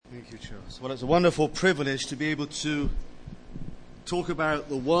you, Charles. Well, it's a wonderful privilege to be able to talk about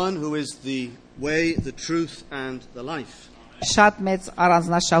the one who is the way, the truth, and the life. Շատ մեծ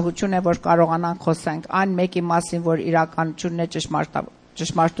առանձնահատկություն է, որ կարողանանք խոսենք այն մեկի մասին, որ իրականությունն է,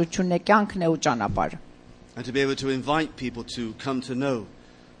 ճշմարտությունն է, կյանքն է ու ճանապարհը։ And to be able to invite people to come to know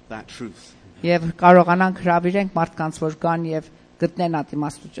that truth. Եվ կարողանանք հրավիրենք մարդկանց, որ գան եւ գտնեն այդ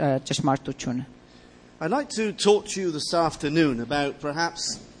ճշմարտությունը։ I'd like to talk to you this afternoon about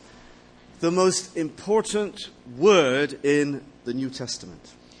perhaps the most important word in the New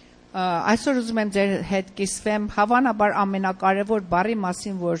Testament. Այսօր ուզում եմ ձեր հետ կիսվեմ հավանաբար ամենակարևոր բառի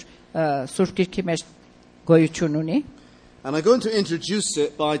մասին, որ Սուրբ Գիրքի մեջ գոյություն ունի։ And I'm going to introduce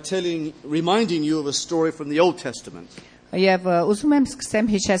it by reminding you of a story from the Old Testament. Եվ ուզում եմ սկսեմ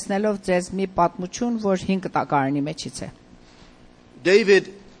հիշեցնելով ձեզ մի պատմություն, որ 5 տակարանի մեջից է։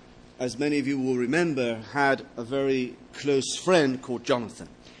 David, as many of you will remember, had a very close friend called Jonathan.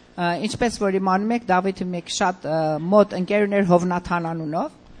 Ինչպես որ իմանում եք, Դավիթը մեկ շատ մոտ ընկեր ուներ Հովնաթան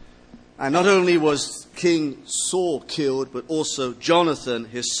անունով։ And not only was King Saul killed, but also Jonathan,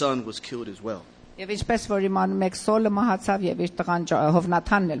 his son, was killed as well. Եվ ինչպես որ իմանում եք, Սոլը մահացավ եւ իր տղան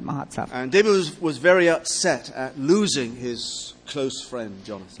Հովնաթանն էլ մահացավ։ And David was very upset at losing his close friend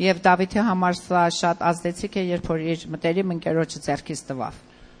Jonathan. Եվ Դավիթի համար սա շատ ազդեցիկ է, երբ որ իր մտերիմ ընկերոջը ձեռքից տվավ։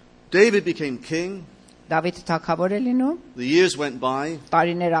 David became king. Դավիթը թագավոր է լինում։ The years went by.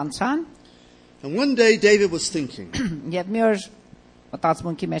 Տարիներ անցան։ And one day David was thinking. Եվ մի օր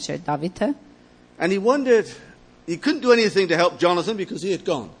մտածմունքի մեջ էր Դավիթը։ And he wondered, he couldn't do anything to help Jonathan because he had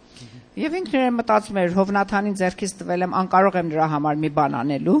gone. Եվ ինքն մտածում էր Հովնաթանին ձեռքից տվել եմ, անկարող եմ նրա համար մի բան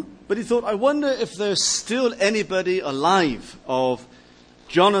անելու։ But he thought, I wonder if there's still anybody alive of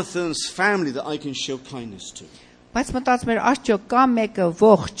Jonathan's family that I can show kindness to. Բայց մտածում էր, արդյոք կա մեկը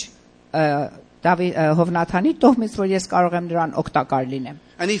ողջ Հովնաթանի տոհմից, որ ես կարող եմ նրան օգտակար լինեմ։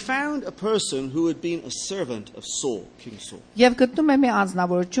 And he found a person who had been a servant of Saul, King Saul. Եվ գտնում է մի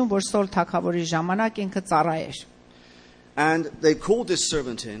անձնավորություն, որ Սոլ թագավորի ժամանակ ինքը ծառա էր։ And they called this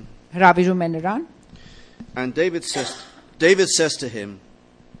servant in. Հրավիրում է նրան։ And David says to him,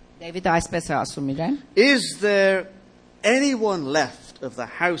 Դեվիդը այսպես է ասում իրեն. Is there anyone left of the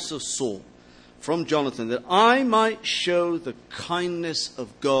house of Saul from Jonathan that I might show the kindness of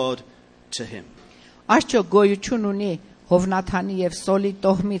God to him? Արդյոք գոյություն ունի Հովնաթանի եւ Սոլի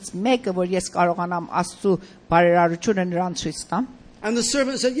տոհմից մեկը, որ ես կարողանամ Աստծո բարերարությունը նրան ցույց տամ։ And the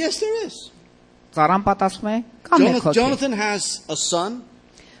servant said, yes, there is. Ծառան պատասխանում է, կա մեկ հոգի։ Jonathan has a son.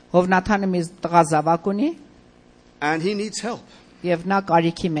 Հովնաթանը մի տղա զավակ ունի։ And he needs help. Եվ նա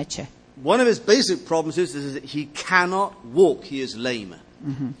կարիքի մեջ է։ One of his basic problems is that he cannot walk. He is lame.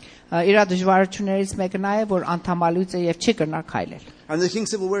 Իր դժվարություններից մեկը նա է, որ անդամալույց է եւ չի կրնա քայլել։ And the king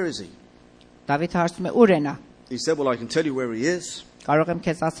said, well, where is he? Դավիթը հարցնում է, ուր է նա։ He said, well, I can tell you where he is. Կարող եմ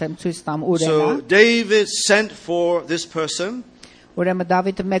քեզ ասեմ ցույց տամ ուր է նա։ So David sent for this person. Ուրեմն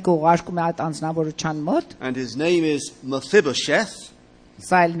Դավիթը մեկը ուղարկում է այդ անձնավորության մոտ։ And his name is Mephibosheth.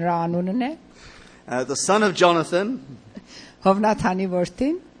 Սա էլ նրա անունն է։ The son of Jonathan. Հովնաթանի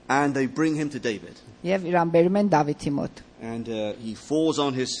որդին։ And they bring him to David. Եվ իրան բերում են Դավիթի մոտ։ And he falls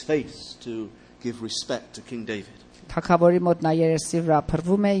on his face to give respect to King David. Թագավորի մոտ նա երեսի վրա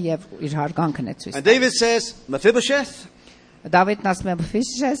փռվում է եւ իր հարգանքն է ցույց And David says, Mephibosheth. Դավիթն ասում է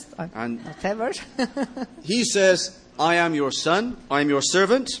Mephibosheth, And whatever. He says, I am your son, I am your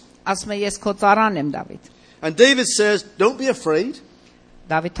servant. Ասում է ես քո ծառան եմ Դավիթ։ And David says, don't be afraid.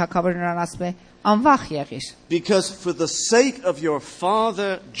 Դավիթ թագավորն նրան ասում է անվախ եղիր։ Because for the sake of your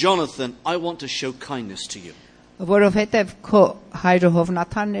father Jonathan, I want to show kindness to you. Որովհետև քո հայրը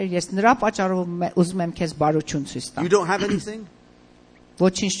Հովնաթանն էր, ես նրա պատճառով ուզում եմ քեզ բարություն ցույց տամ։ You don't have anything,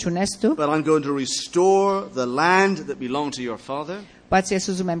 Ոչինչ չունես դու, but I'm going to restore the land that belonged to your father. բայց ես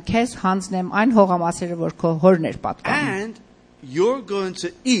ուզում եմ քեզ հանձնեմ այն հողամասերը, որ քո հորն էր պատկանում։ And you're going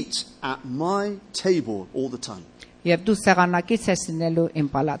to eat at my table all the time. Եվ դու սեղանակից ես լինելու իմ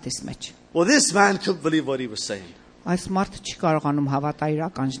պալատիս մեջ։ Well, this man couldn't believe what he was saying. Այս մարդը չի կարողանում հավատալ իր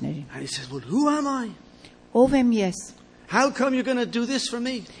ականջներին։ And he says, well, who am I? Ով եմ ես։ How come you're going to do this for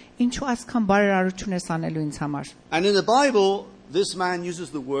me? Ինչու այսքան բարերարություն ես անելու ինձ համար։ And in the Bible, this man uses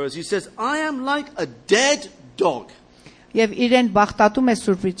the words, he says, I am like a dead dog. Եվ իրեն բախտատում է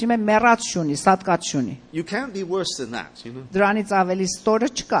Սուրբ Գրքի մեջ մեռած շունի, սատկած շունի։ You can't be worse than that, you know. Դրանից ավելի ստորը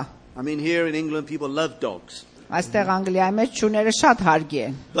չկա։ I mean, here in England, people love dogs. Այստեղ Անգլիայի մեջ շուները շատ հարգի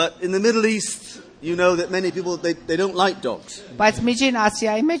են։ But in the Middle East, you know that many people, they don't like dogs. Բայց Միջին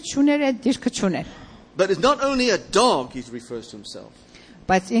Ասիայի մեջ շուները դիրքը չունեն։ But it's not only a dog, he refers to himself.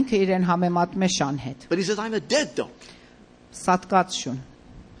 Բայց ինքը իրեն համեմատում է շան հետ։ But he says, I'm a dead dog. Սատկած շուն։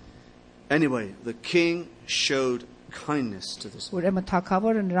 Anyway, the king showed kindness to this man. Ուրեմն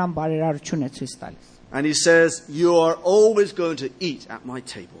թագավորը նրան բարերարություն է ցույց տալիս։ And he says, you are always going to eat at my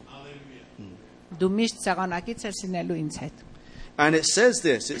table. Դու միշտ սեղանակից ես լինելու ինձ հետ։ And it says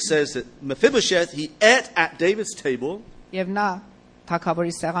this, it says that Mephibosheth, he ate at David's table Եվ նա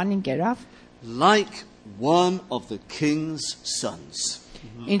թագավորի սեղանին կերավ, like one of the king's sons.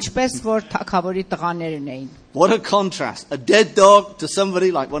 ինչպես որ թագավորի տղաներն էին։ What a contrast. A dead dog to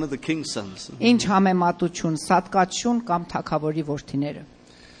somebody like one of the king's sons. Ինչ համեմատություն, սատկացություն կամ թագավորի որդիները։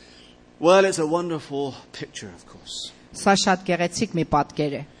 Well, it's a wonderful picture, of course, Սա շատ գեղեցիկ մի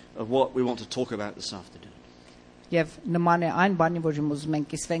պատկեր է of what we want to talk about this afternoon. եւ նման է այն բանի, որ ուզում ենք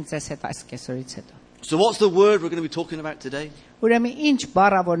կիսվենք ձեզ հետ այս կեսօրից հետո։ So what's the word we're going to be talking about today? Ուրեմն ինչ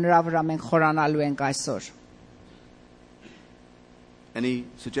բառա որ նրա վրա մենք խորանալու ենք այսօր։ Any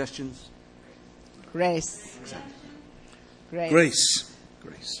suggestions? Grace. Grace.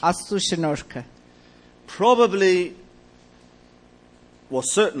 Grace. Աստծո շնորհքը։ Probably, well,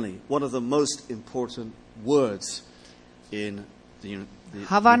 certainly, one of the most important words in the New Testament.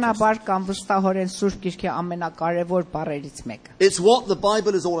 Հավանաբար կամ վստահորեն Սուրբ Գիրքի ամենակարևոր բառերից մեկը։ It's what the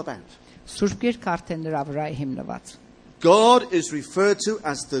Bible is all about. Սուրբ Գիրքը արդեն նրա վրա է հիմնված։ God is referred to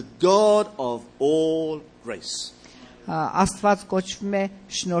as the God of all grace. Աստված կոչվում է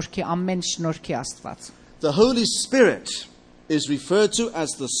շնորհքի ամեն շնորհքի Աստված։ The Holy Spirit is referred to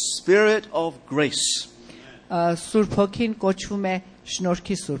as the Spirit of grace. Սուրբ Հոգին կոչվում է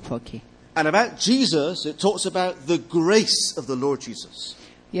շնորհքի Սուրբ Հոգի։ And about Jesus, it talks about the grace of the Lord Jesus.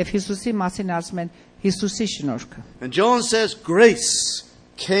 Եվ Հիսուսի մասին ասում են Հիսուսի շնորհքը։ And John says grace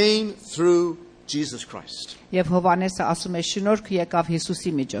came through Jesus Christ. Եվ Հովհաննեսը ասում է շնորհքը եկավ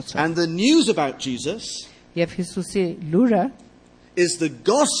Հիսուսի միջոցով։ And the news about Jesus Եվ Հիսուսի լուրը is the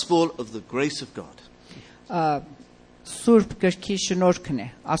gospel of the grace of God. Սուրբ Գրքի շնորհքն է,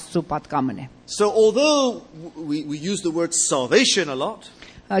 Աստծո պատկամն է։ So although we use the word salvation a lot,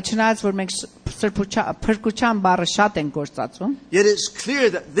 Չնայած որ մենք փրկության բառը շատ ենք գործածում, yet it's clear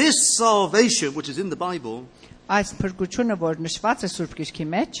that this salvation, which is in the Bible, այս փրկությունը, որ նշված է Սուրբ Գրքի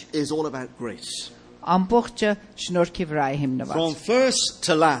մեջ, is all about grace. ամբողջը շնորհքի վրա է հիմնված։ From first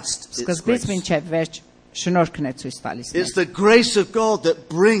to last, it's Սկզբից grace. մինչև վերջ շնորհքն է ցույց տալիս։ It's the grace of God that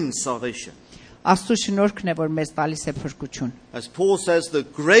brings salvation. Աստծո շնորհքն է, որ մեզ տալիս է փրկություն։ As Paul says, the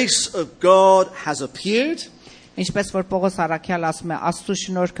grace of God has appeared Ինչպես որ Պողոս Առաքյալ ասում է, Աստծո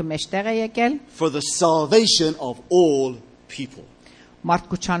շնորհքը մեջտեղ է եկել for the salvation of all people.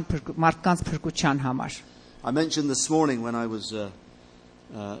 մարդկանց փրկության համար։ I mentioned this morning when I was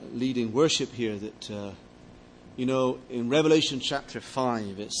leading worship here that, in Revelation chapter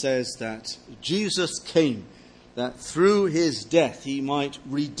 5, it says that Jesus came, that through his death he might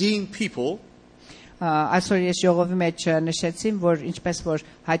redeem people. Այսօր ես ժողովի մեջ նշեցին, որ ինչպես որ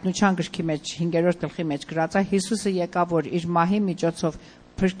հայտնության գրքի մեջ 5-րդ գլխի մեջ գրած է, Հիսուսը եկավ, որ իր մահի միջոցով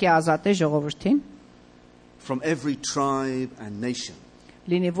փրկի ազատե ժողովրդին, from every tribe and nation.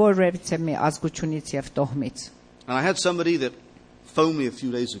 լինի որևիցե մի ազգությունից եւ տոհմից։ And I had somebody that phoned me a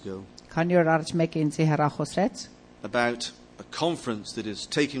few days ago Քանի օր առաջ մեկը ինձ հեռախոսեց about a conference that is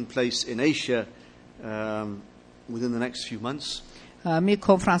taking place in Asia within the next few months. մի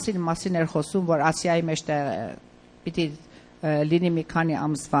կոնֆրանսի մասին էր խոսում, որ Ասիայի մեջ պիտի լինի մի քանի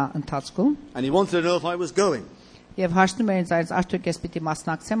ամսվա ընթացքում, And he wanted to know if I was going. եւ հարցնում էր ինձ այս արդյոք ես պիտի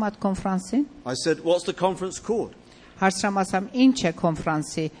մասնակցեմ այդ կոնֆրանսին։ I said, what's the conference called? Հարցրամասամ ինչ է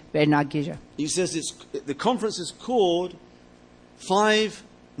կոնֆրանսի վերնագիրը։ He says the conference is called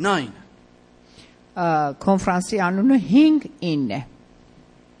 5-9. Կոնֆրանսի անունը 5-9 է։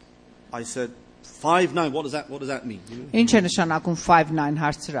 I said, 5-9, what does that mean? Ինչ է նշանակում 5-9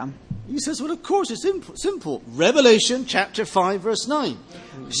 հարցրամ։ He says, well, of course, it's simple. Revelation chapter 5, verse 9.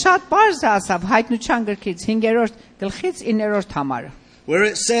 Շատ բարձ է ասավ հայտնության գրքից 5-րդ գլխից 9-րդ համարը։ Where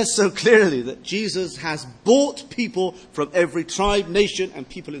it says so clearly that Jesus has bought people from every tribe, nation, and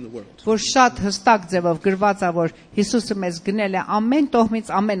people in the world. Որ շատ հստակ ձևով գրված է, որ Հիսուսը մեզ գնել է ամեն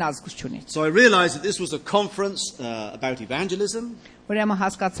տոհմից, ամեն ազգությունից։ So I realized that this was a conference about evangelism Ուրեմն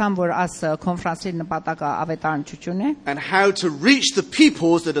հասկացամ, որ այս կոնֆրանսի նպատակը ավետարանչություն է, and how to reach the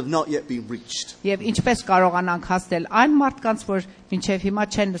peoples that have not yet been reached. եւ ինչպես կարողանանք հասնել այն մարդկանց, որ մինչեւ հիմա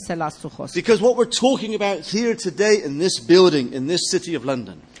չեն լսել Աստծո խոսքը։ Because what we're talking about here today in this building, in this city of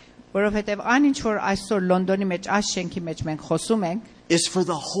London, Որովհետեւ այն ինչ որ այսօր Լոնդոնի մեջ այս շենքի մեջ մենք խոսում ենք, is for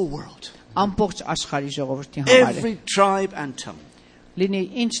the whole world. ամբողջ աշխարհի ժողովրդի համար է։ Every tribe and tongue. Լինի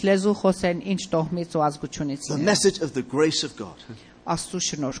ինչ լեզու խոսեն, ինչ տոհմից ու ազգությունից The լինեն։ message of the grace of God. Աստծո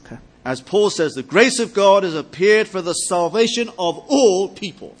շնորհքը։ As Paul says, the grace of God has appeared for the salvation of all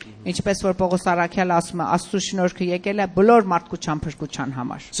people. Ինչպես որ Պողոս Արաքյալը ասում է, Աստծո շնորհքը եկել է բոլոր մարդկության փրկության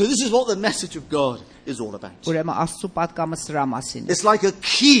համար։ So this is what the message of God is all about. Ուրեմն Աստծո պատկամը սրա մասին է։ It's like a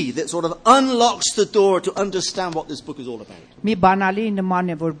key that sort of unlocks the door to understand what this book is all about. Մի բանալի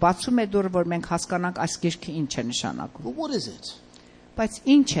նման է, որ բացում է դուռը, որ մենք հասկանանք այս գիրքը ինչ է նշանակում։ But what is it? Բայց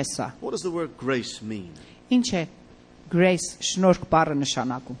ինչ է սա։ What does the word grace mean? Ինչ է grace շնորհք բառը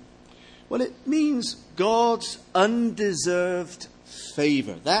նշանակում։ Well, it means God's undeserved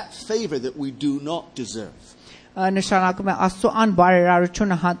favor. That favor that we do not deserve. Նշանակում է Աստծո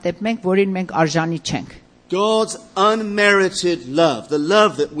անբարերարությունը հանդեպ մենք, որին մենք արժանի չենք։ God's unmerited love, the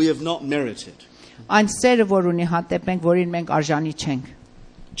love that we have not merited. Այն սերը, որ ունի հանդեպ մենք, որին մենք արժանի չենք։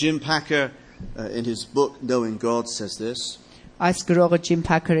 Jim Packer, in his book Knowing God, says this. Այս գրողը Jim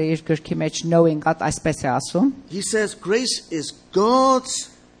Packer-ը իր գրքի մեջ Knowing God այսպես է ասում։ He says grace is God's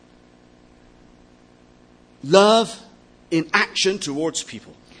love in action towards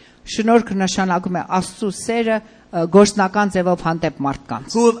people. Շնորհքը նշանակում է Աստծո սերը գործնական ձևով հանդեպ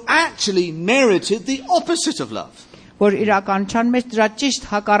մարդկանց, Who have actually merited the opposite of love. որ իրականության մեջ դրա ճիշտ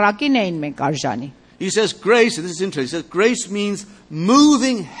հակառակին էին մենք արժանի։ He says grace, and this is interesting, he says grace means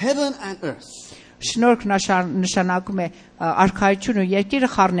moving heaven and earth. Շնորհք նշանակում է արքայությունը երկիրը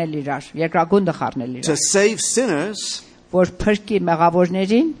խառնել իրար, երկրագունդը խառնել To իրար, save sinners որ փրկի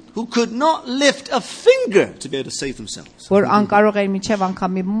մեղավորներին, who could not lift a finger to be able to save themselves. որ անկարող էին մինչև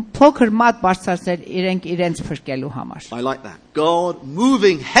անգամ մի փոքր մատ բարձրացնել իրենք իրենց փրկելու համար։ I like that. God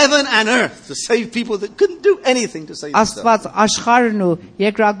moving heaven and earth to save people that couldn't do anything to save themselves. Աստված աշխարհն ու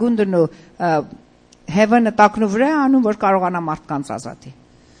երկրագունդն ու heaven-ը տակնու վրա անում, որ կարողանա մարդկանց ազատի։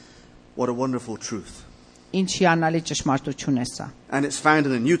 What a wonderful truth. Ինչ հիանալի ճշմարտություն է սա։ And it's found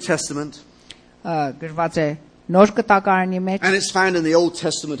in the New Testament, Գրված է Նոր Կտակարանի մեջ and it's found in the Old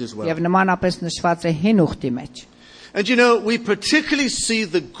Testament as well. եւ նմանապես նշված է Հին Ուխտի մեջ։ And you know, we particularly see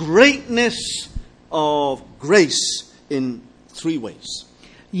the greatness of grace in three ways.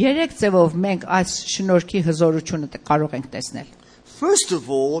 Երեք ձևով մենք այս շնորհքի հզորությունը կարող ենք տեսնել։ First of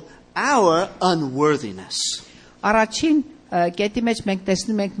all, our unworthiness. Առաջին կետի մեջ մենք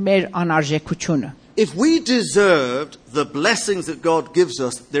տեսնում ենք մեր անարժեքությունը։ If we deserved the blessings that God gives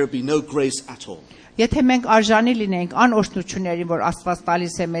us, there would be no grace at all. Եթե մենք արժանի լինենք անօրհնություններին, որ Աստված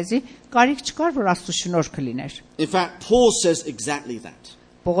տալիս է մեզի, կարիք չկար, որ Աստծո շնորհքը լիներ։ In fact, Paul says exactly that.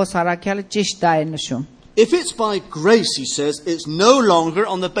 Պողոս Արաքյալը ճիշտ դա է նշում։ If it's by grace, he says, it's no longer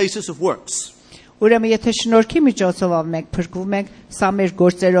on the basis of works. Ուրեմն եթե շնորհքի միջոցով մենք փրկվում ենք, սա մեր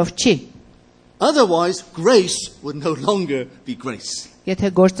գործերով չի։ Otherwise, grace would no longer be grace.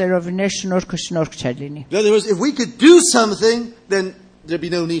 Եթե գործերով լիներ, շնորհքը շնորհք չէր լինի։ In other words, if we could do something, then there'd be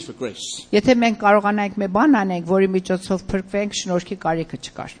no need for grace. Եթե մենք կարողանանք մի բան անենք, որի միջոցով փրկվենք, շնորհքի կարիքը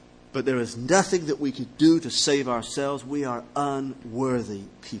չկար։ But there is nothing that we could do to save ourselves. We are unworthy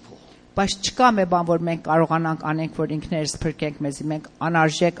people. Բայց չկա մի բան, որ մենք կարողանանք անենք, որ ինքներս փրկենք մեզի, մենք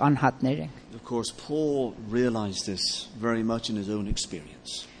անարժեք անհատներ ենք։ Of course, Paul realized this very much in his own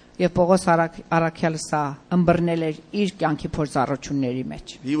experience. Եվ Պողոս Արաքյալը սա ըմբռնել էր իր կյանքի փորձառությունների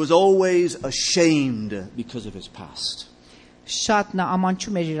մեջ։ He was always ashamed because of his past. Շատ նա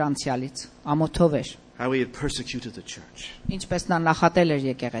ամանչում էր իր անցյալից, ամոթով էր, How he had persecuted the church. ինչպես նա նախատել էր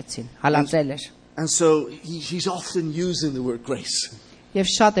եկեղեցին, հալածել էր։ And so he's often using the word grace. Եվ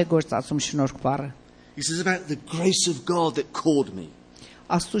շատ է գործածում շնորհք բառը։ He says about the grace of God that called me.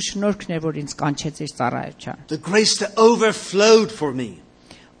 Աստծո շնորհքն էր, որ ինձ կանչեց իր ծառայության։ The grace that overflowed for me.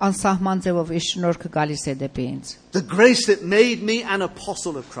 Անսահման ձևով իր շնորհքը գալիս է դեպի ինձ։ The grace that made me an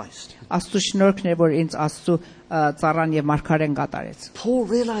apostle of Christ. Աստծո շնորհքն էր, որ ինձ Աստծո ծառան եւ մարգարեն կատարեց։ Paul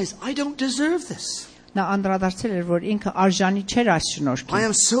realized, I don't deserve this. Նա անդրադարձել էր, որ ինքը արժանի չէր այս I շնորհքին։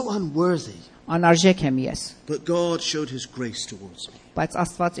 am so unworthy. Անարժեք եմ ես, But God showed his grace towards me. բայց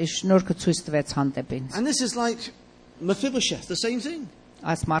Աստված իր շնորհքը ցույց տվեց հանդեպ ինձ։ And this is like Mephibosheth, the same thing.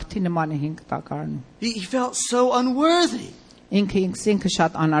 Այս մարդի նման է 5 տակարանում։ He felt so unworthy. Ինքը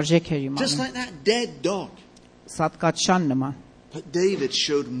շատ անարժեք էր Just իմանում, like that dead dog. սատկացան նման։ But David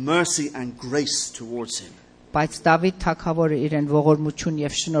showed mercy and grace towards him. Բայց Դավիթ թագավորը իրեն ողորմություն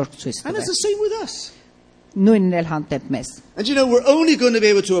եւ շնորհք ցույց And it's տվեց։ the same with us. Նույնն էլ հանդեպ մեզ։ And you know, we're only going to be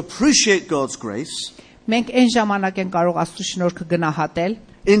able to appreciate God's grace Մենք այն ժամանակ ենք կարող Աստծո շնորհքը գնահատել,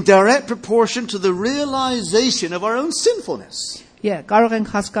 in direct proportion to the realization of our own sinfulness. կարող ենք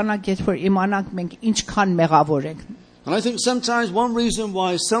հասկանալ, երբ որ իմանանք մենք ինչքան մեղավոր ենք։ And I think sometimes one reason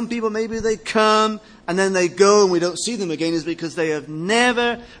why some people, maybe they come and then they go and we don't see them again, is because they have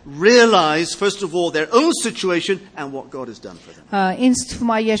never realized, first of all, their own situation and what God has done for them. Ինձ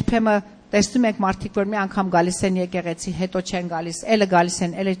թվում է երբեմն Տեսնում եք մարդիկ, որ մի անգամ գալիս են եկեղեցի, հետո չեն գալիս, էլը գալիս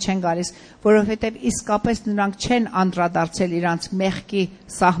են, էլը չեն գալիս, որովհետև իսկապես նրանք չեն անդրադարձել իրանց մեղքի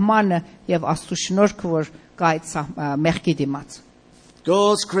սահմանը եւ Աստծո շնորհքը, որ կա այդ մեղքի դիմաց։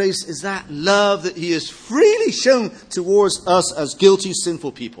 God's grace is that love that He has freely shown towards us as guilty,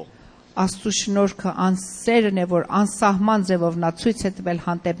 sinful people. Աստծո շնորհքը անսերն է, որ անսահման ձևով նա ցույց է տվել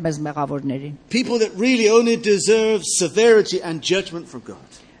հանդեպ մեզ մեղավորներին։ People that really only deserve severity and judgment from God.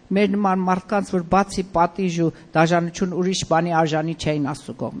 Մեր նման մարդկանց, որ բացի պատիժ ու դաժանություն ուրիշ բանի արժանի չէին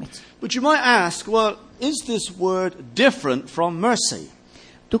Աստծո կողմից։ But you might ask, well, is this word different from mercy?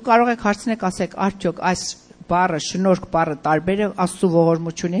 Դուք կարող եք հարցնել, ասեք, արդյոք այս բառը շնորհք բառը տարբեր է Աստծո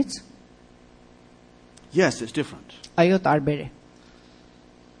ողորմությունից։ Yes, it's different. Այո, տարբեր է։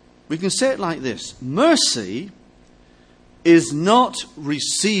 We can say it like this. Mercy is not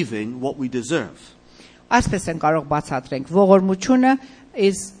receiving what we deserve. Այսպես են կարող բացատրենք։ Ողորմությունը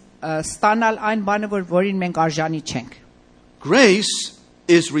is ստանալ այն բանը, որին մենք արժանի չենք։ Grace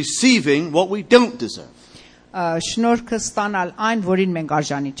is receiving what we don't deserve. Շնորհքը ստանալ այն, որին մենք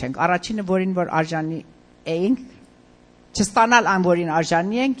արժանի չենք։ Առաջինը, որին որ արժանի ենք, չստանալ այն, որին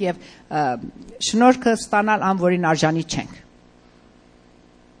արժանի ենք, եւ շնորհքը ստանալ այն, որին արժանի չենք։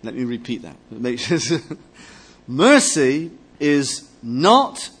 Let me repeat that. It makes sense. Mercy is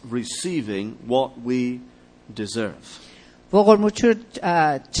not receiving what we deserve. Ողորմություն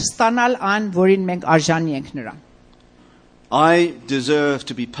չստանալ այն, որին մենք արժանի ենք նրան։ I deserve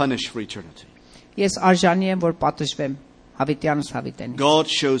to be punished for eternity. Ես արժանի եմ, որ պատժվեմ հավիտյանս հավիտենից։ God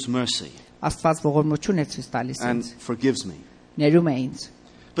shows mercy Աստված ողորմություն է ցույց տալիս and ինձ, forgives me. ներում է ինձ։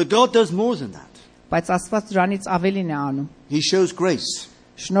 But God does more than that. Բայց Աստված դրանից ավելին է անում։ He shows grace,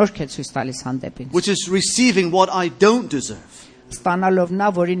 Շնորհք է ցույց տալիս հանդեպ ինձ։ which is receiving what I don't deserve. Ստանալով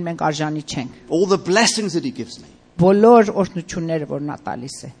նա, որին մենք արժանի չենք։ All the blessings that He gives me. Բոլոր օրհնությունները, որ նա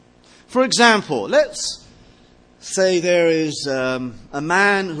տալիս է։ For example, let's say there is a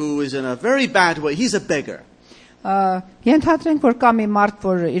man who is in a very bad way. He's a beggar. Ենթադրենք, որ կա մի մարդ,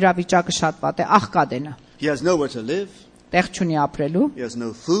 որ իրավիճակը շատ վատ է, աղքատ է նա։ He has nowhere to live. Տեղ չունի ապրելու, He has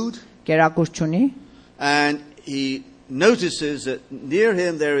no food. կերակուր չունի, And he notices that near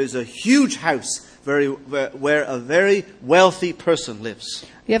him there is a huge house where a very wealthy person lives.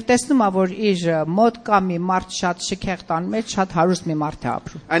 եւ տեսնում ա, որ իր մոտ կա մի մարդ շատ շքեղ տան մեջ, շատ հարուստ մի մարդ է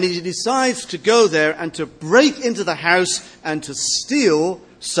ապրում։ And he decides to go there and to break into the house and to steal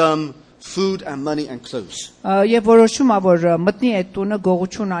some food and money and clothes. Եվ որոշում ա, որ մտնի այդ տունը,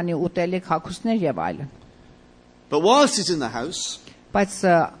 գողություն անի, ուտելիք, հագուստներ եւ այլն։ But whilst he's in the house, Բայց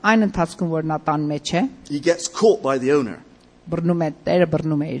այն ընթացքում, որ նա տան մեջ է, he gets caught by the owner. բռնում է տերը,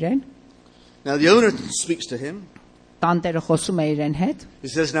 բռնում է իրեն, Now the owner speaks to him. տան տերը խոսում է իրեն հետ։ He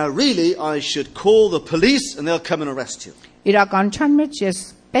says, now really I should call the police and they'll come and arrest you. Իրականության մեջ ես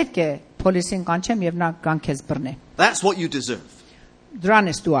պետք է պոլիսին կանչեմ եւ նա կան քեզ բռնեն։ That's what you deserve.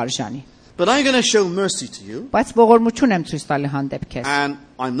 Դրան ես դու արժանի։ But I'm going to show mercy to you Բայց ողորմություն եմ ցույց տալի հանդեպ քեզ։ and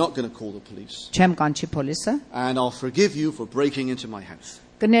I'm not going to call the police. Չեմ կանչի պոլիսը, And I'll forgive you for breaking into my house.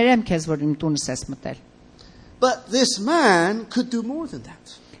 կներեմ քեզ, որ իմ տունս ես մտել։ But this man could do more than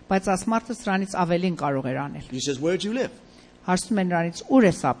that. Բայց ասմարտը սրանից ավելին կարող էր անել։ He says, where do you live? Հարցնում է նրանից, ուր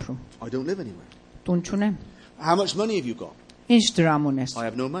ես ապրում։ I don't live anywhere. Տուն չունեմ։ How much money have you got? Ինչ դրամ ունես։ I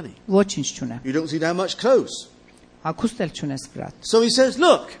have no money. Ոչինչ չունեմ։ You don't seem to have much clothes. Հագուստ էլ չունես վրատ։ So he says,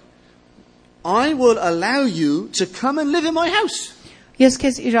 look, I will allow you to come and live in my house. Ես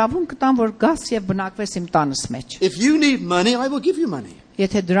քեզ իրավունք կտամ, որ գաս եւ բնակվես իմ տանս մեջ։ If you need money, I will give you money.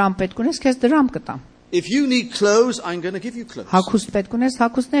 Եթե դրամ պետք ունես, քեզ դրամ կտամ։ If you need clothes, I'm going to give you clothes. Հագուստ պետք ունես,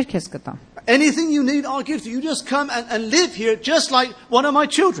 հագուստներ քեզ կտամ։ Anything you need, I'll give to you. You just come and live here just like one of my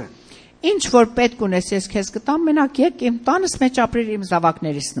children. Ինչ որ պետք ունես, ես քեզ կտամ, մենակ եկ իմ տանս մեջ ապրիր իմ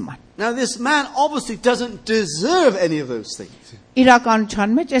զավակներիս նման։ Now this man obviously doesn't deserve any of those things.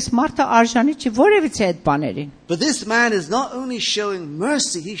 Իրականության մեջ այս մարդը արժանի չի որևիցե այդ բաներին։ But this man is not only showing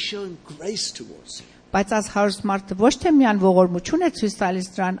mercy, he's showing grace towards him. Բայց այս հարուստ մարդը ոչ թե միան ողորմություն է ցույց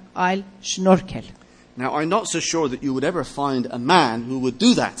տալիս դրան, այլ շնորհք էլ։ Now I'm not so sure that you would ever find a man who would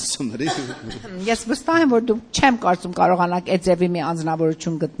do that to somebody. Ես վստահ եմ, որ դուք չեմ կարծում կարողանաք այդ ձևի մի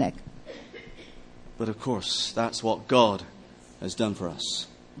անձնավորություն գտնեք։ But of course, that's what God has done for us.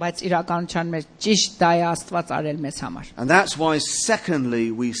 Բայց իրականության մեջ ճիշտ դա է Աստված արել մեզ համար։ And that's why,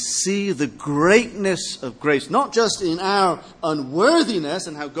 secondly, we see the greatness of grace, not just in our unworthiness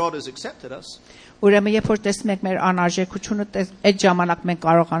and how God has accepted us, Ուրեմն երբ որ տեսնում ենք մեր անարժեքությունը, այդ ժամանակ մենք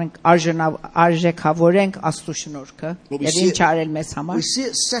կարող ենք արժեքավորենք Աստծո շնորհքը եւ ինչ արել մեզ համար։ We see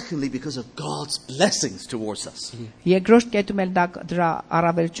it secondly because of God's blessings towards us. Երկրորդ կետում էլ դրա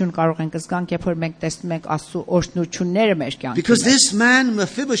առավելություն կարող ենք զգանք, երբ որ մենք տեսնում ենք Աստծո օրհնությունները մեր կյանքում։ Because this man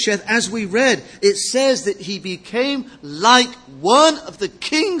Mephibosheth, as we read, it says that he became like one of the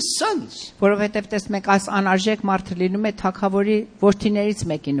king's sons. Որովհետեւ տեսնում ենք այս անարժեք մարդը լինում է թագավորի որդիներից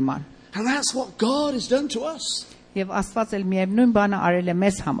մեկի նման։ And that's what God has done to us. Եվ Աստված էլ միևնույն բանը արել է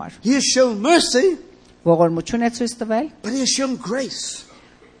մեզ համար։ He has shown mercy, Ողորմություն է ցույց տվել, but he has shown grace.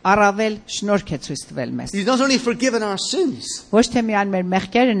 առավել շնորհք է ցույց տվել մեզ։ He's not only forgiven our sins, Ոչ թե միայն մեր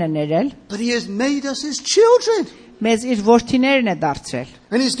մեղքերն է ներել, but he has made us his children. մեզ իր որդիներն է դարձրել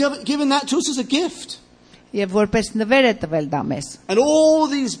And he's given that to us as a gift. եւ որպես նվեր է տվել դա մեզ։ And all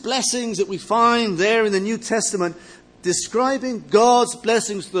these blessings that we find there in the New Testament, describing God's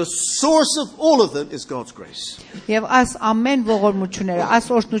blessings, the source of all of them is God's grace. Եվ այս ամեն ողորմությունները, այս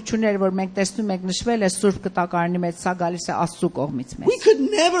օրհնությունները, որ մենք տեսնում ենք նշվել է Սուրբ Կտակարանի մեջ, սա գալիս է Աստծո կողմից We մեզ։ could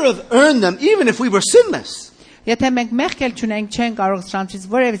never have earned them even if we were sinless. Եթե մենք մեղք էլ չունենք, չեն կարող սրանցից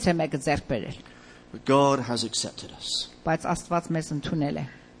որևիցե մեկը ձեռք բերել, But God has accepted us. բայց Աստված մեզ ընդունել է։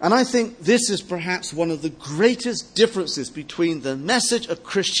 And I think this is perhaps one of the greatest differences between the message of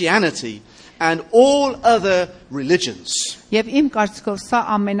Christianity and all other religions. Եվ իմ կարծիքով սա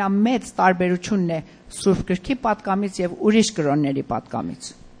ամենամեծ տարբերությունն է Սուրբ Գրքի պատկամից եւ ուրիշ կրոնների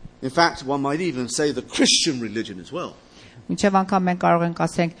պատկամից։ In fact, one might even say the Christian religion as well. Մինչև անգամ մենք կարող ենք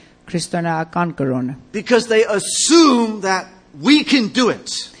ասենք քրիստոնեական կրոնը, Because they assume that we can do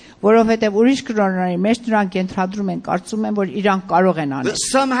it. որովհետեւ ուրիշ կրոնների մեջ նրանք ենթադրում են, կարծում են, որ իրանք կարող են That անել։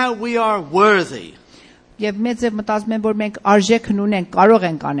 somehow we are worthy. Եվ մեծ է մտածում են, որ մենք արժեքն ունենք, կարող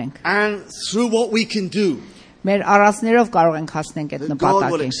ենք անենք։ And through what we can do, Մեր առածներով կարող ենք հասնենք այդ that God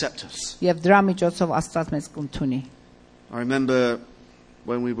will նպատակին։ accept us. Եվ դրա միջոցով Աստված մեզ կընդունի։ I remember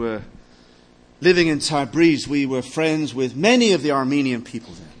when we were living in Tabriz, we were friends with many of the Armenian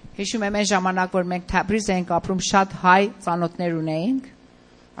people there. Հիշում եմ այն ժամանակ, որ մենք Թաբրիզ էինք ապրում, շատ հայ ծանոթներ ունեինք։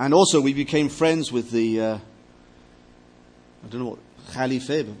 And also we became friends with the, I don't know what, Khalife,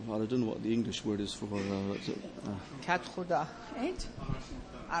 I don't know what the English word is for. Քաթ խուդա, ինչ?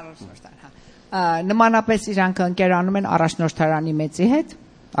 Առաջնորդան, հա։ Նմանապես իրանք ընկերանում են առաջնորդարանի մեծի հետ,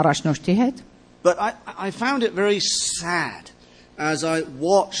 առաջնորդի հետ։ But I found it very sad as I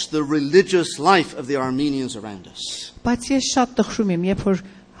watched the religious life of the Armenians around us. Բայց ես շատ տխրում եմ, երբ որ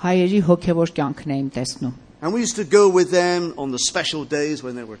հայերի հոգևոր կյանքն եմ տեսնում։ And we used to go with them on the special days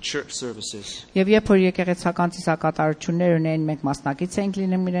when there were church services. Եվ երբ որ եկեղեցական ծիսակատարություններ ունեն, մենք մասնակից ենք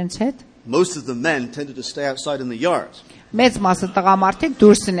լինում իրենց հետ։ Most of the men tended to stay outside in the yard. Մեծ մասը տղամարդիկ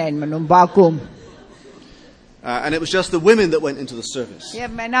դուրսն են մնում բակում։ And it was just the women that went into the service.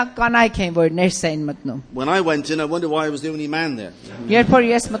 Եվ մենակ կանայք են, որ ներս էին մտնում։ When I went in, I wondered why I was the only man there. Երբ որ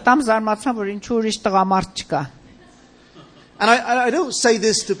ես մտամ, զարմացա, որ ինչու ուրիշ տղամարդ չկա։ And I don't say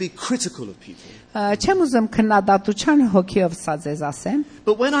this to be critical of people. Չեմ ուզում քննադատության հոգիով սա ձեզ ասեմ,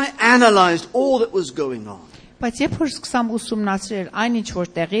 But when I analyzed all that was going on, բայց երբ որ սկսամ ուսումնասիրել այն ինչ որ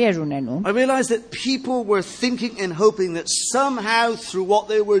տեղի էր ունենում, I realized that people were thinking and hoping that somehow through what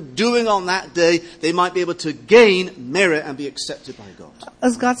they were doing on that day, they might be able to gain merit and be accepted by God.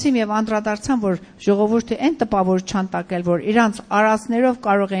 զգացիմ եւ անդրադարձամ, որ ժողովուրդը այն տպավորության տակ էլ, որ իրանց արածներով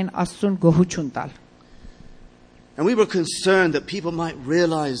կարող են Աստծուն գոհություն տալ։ And we were concerned that people might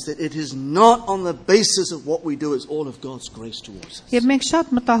realize that it is not on the basis of what we do, it's all of God's grace towards us. Եվ մենք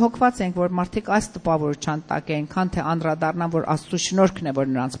շատ մտահոգված ենք, որ մարդիկ այս տպավորության տակ են, քան թե անդրադառնան, որ Աստծո շնորհքն է,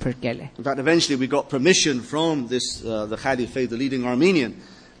 որ նրանց փրկել է։ In fact, eventually we got permission from this, the Khalife, the leading Armenian,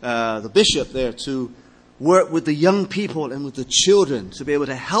 the bishop there, to work with the young people and with the children to be able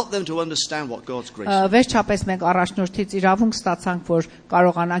to help them to understand what God's grace is. Վերջապես մենք առաջնորդից իրավունք ստացանք, որ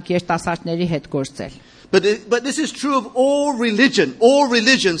կարողանանք երիտասարդների հետ գործել։ But this is true of all religion. All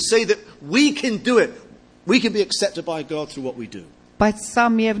religions say that we can do it. We can be accepted by God through what we do. Բայց սա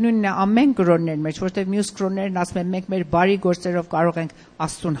միևնույնն է ամեն կրոններ մեջ, որտեղ մյուս կրոններն ասում են մենք մեր բարի գործերով կարող ենք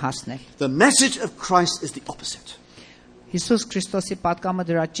Աստծուն հասնել։ The message of Christ is the opposite. Հիսուս Քրիստոսի պատկամը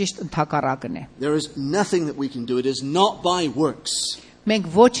դրա ճիշտ ընդհակառակն է։ There is nothing that we can do. It is not by works.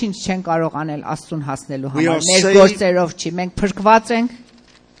 Մենք ոչինչ չենք կարող անել Աստծուն հասնելու We are համար, մեր saved- գործերով չի, մենք փրկված ենք,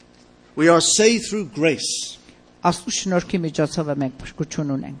 We are saved through grace. Աստծո շնորհքի միջոցով է մենք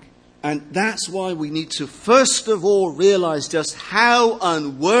փրկություն ունենք։ And that's why we need to first of all realize just how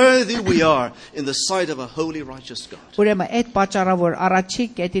unworthy we are in the sight of a holy, righteous God. Ուրեմն այդ պատճառով որ առաջի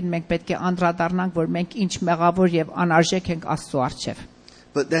կետին մենք պետք է անդրադառնանք, որ մենք ինչ մեղավոր եւ անարժեք ենք Աստծո առջև։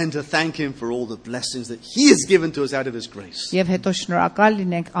 but then to thank Him for all the blessings that He has given to us out of His grace. Եվ հետո շնորհակալ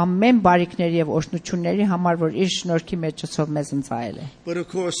լինենք ամեն բարիքների եւ օրհնությունների համար, որ իր շնորհքի մեջոցով մեզ ընծայել է։ But of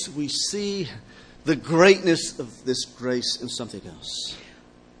course, we see the greatness of this grace in something else.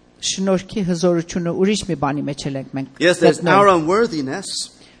 Շնորհքի հզորությունը ուրիշ մի բանի մեջ ենք մենք։ Yes, there's our unworthiness.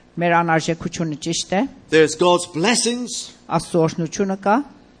 Մեր անարժեքությունը ճիշտ է, There's God's blessings. Աստծո օրհնությունը կա,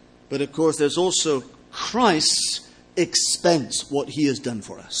 But of course, there's also Christ's expense, what He has done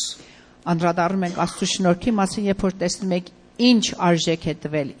for us. անդրադառնում ենք Աստծո շնորհքի մասին, երբ որ տեսնում եք ինչ արժեք է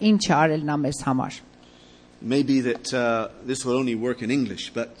տվել, ինչ է արել նա մեզ համար։ Maybe that this will only work in English,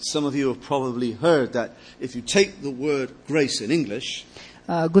 but some of you have probably heard that if you take the word grace in English,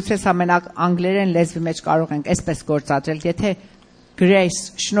 Գուցե սա մենակ անգլերեն լեզվի մեջ կարող ենք այսպես գործադրել, եթե grace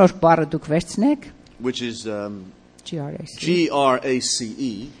շնորհք բառը դուք վերցնեք, which is GRAC,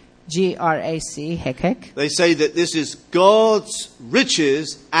 G-R-A-C-E, հեքեք, they say that this is God's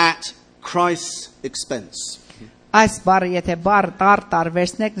riches at Christ's expense. այս բառը եթե տար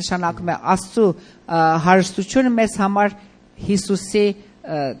վերցնեք, նշանակում է Աստծո հարստությունը մեզ համար Հիսուսի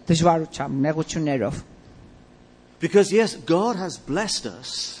դժվարությամբ, նեղություններով։ Because yes, God has blessed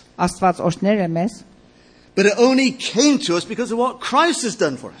us, Աստված օրհնել է մեզ, but it only came to us because of what Christ has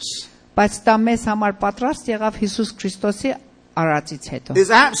done for us. բայց դա մեզ համար պատրաստ եղավ Հիսուս Քրիստոսի արածից հետո։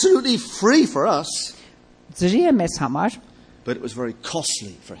 It's absolutely free for us, Ձրի է մեզ համար, but it was very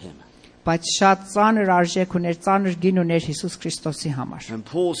costly for Him. բայց շատ ծանր արժեք ուներ, ծանր գին ուներ Հիսուս Քրիստոսի համար։ And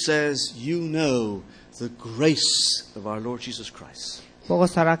Paul says, you know the grace of our Lord Jesus Christ.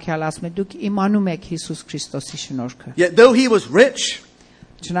 Պողոս Արաքյալը ասում է, դուք իմանում եք Հիսուս Քրիստոսի շնորհքը։ Yet though He was rich,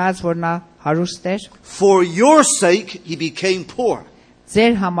 Չնայած որ նա հարուստ էր, for your sake He became poor,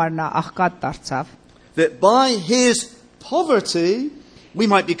 ձեր համար նա աղքատ դարձավ, that by His poverty we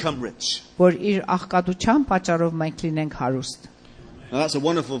might become rich. որ իր աղքատության պատճառով մենք լինենք հարուստ։ Now that's a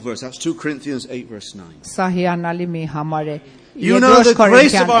wonderful verse. That's 2 Corinthians 8 verse 9. Սա հիանալի մի համար է։ You know the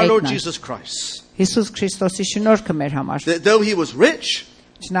grace of our Lord Երկրորդ Jesus Christ, Հիսուս Քրիստոսի շնորհքը մեր համար։ that though He was rich,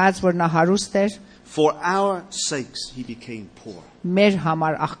 Չնայած որ նա հարուստ էր, for our sakes He became poor. մեր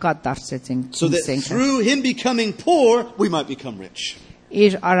համար աղքատ դարձեց So that ինքը։ through Him becoming poor, we might become rich.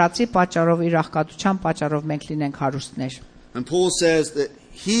 Իր արածի պատճառով, իր աղքատության պատճառով մենք լինենք հարուստներ։ And Paul says that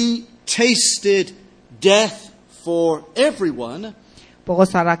He tasted death for everyone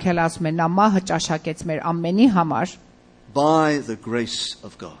Պողոս Արաքյալը ասում է, նա մահը ճաշակեց մեր ամենի համար by the grace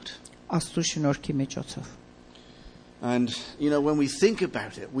of God. Աստծո շնորհքի միջոցով։ And, you know, when we think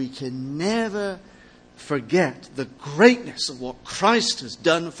about it, we can never forget the greatness of what Christ has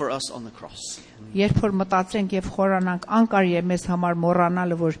done for us on the cross. Երբ որ մտածենք եւ խորանանք, անկարելի է մեզ համար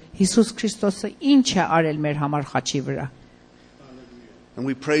մոռանալը, որ Հիսուս Քրիստոսը ինչ է արել մեր համար խաչի վրա։ And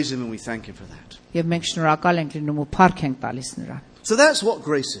we praise Him and we thank Him for that. Եվ մենք շնորհակալ ենք լինում ու փառք ենք տալիս նրան։ So that's what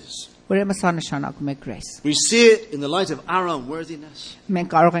grace is. Ուրեմն սա նշանակում է grace։ We see it in the light of our unworthiness. Մենք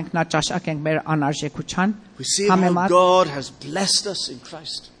կարող ենք նա ճաշակենք մեր անարժեքության We see how համեմատ, God has blessed us in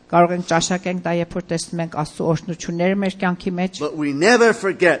Christ. կարող ենք ճաշակենք դա, երբ որ տեսնում ենք Աստծո օրհնությունները մեր կյանքի մեջ, But we never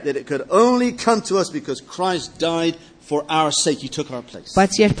forget that it could only come to us because Christ died for our sake. He took our place.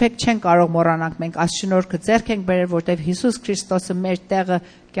 բայց երբեք չենք կարող մոռանանք մենք այս շնորհքը ձեռք ենք բերել, որտեղ Հիսուս Քրիստոսը մեր տեղը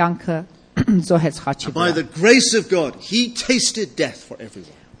կյանքը զոհեց խաչի By վրա։ the grace of God, He tasted death for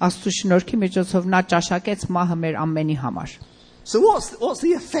everyone. Աստծո շնորհքի միջոցով նա ճաշակեց մահը մեր ամենի համար։ So what's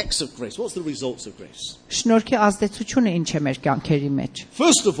the effects of grace? What's the results of grace? Շնորհքի ազդեցությունը ինչ է մեր կյանքերի մեջ։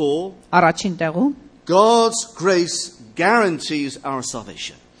 First of all, Առաջին տեղում God's grace guarantees our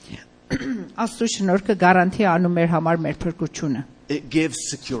salvation. Աստծո շնորհքը գարանտի անում մեր համար մեր փրկությունը։ It gives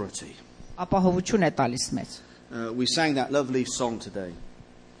security. Ապահովություն է տալիս մեզ։ We sang that lovely song today.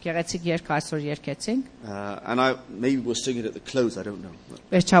 Գեղեցիկ երգ այսօր երգեցինք։ And I maybe we'll sing it at the close, I don't know.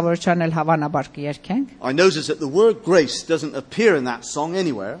 Վերջավորության էլ հավանաբար կերգենք։ I notice that the word grace doesn't appear in that song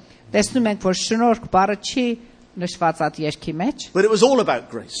anywhere, Տեսնում ենք, որ շնորհք բառը չի նշված այդ երգի մեջ, but it was all about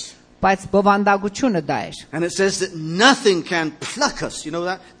grace. բայց բովանդակությունը դա էր։ And it says that nothing can pluck us, you know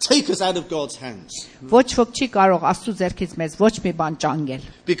that? Take us out of God's hands. Ոչ ոք չի կարող Աստծո ձեռքից մեզ ոչ մի բան ճանգել,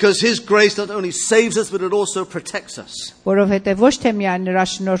 Because His grace not only saves us, but it also protects us. որովհետև ոչ թե միայն նրա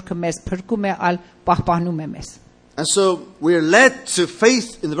շնորհքը մեզ փրկում է, այլ պահպանում է մեզ։ And so we're led to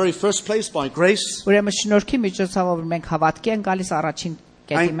faith in the very first place by grace. Ուրեմն շնորհքի միջոցով մենք հավատքի ենք գալիս առաջին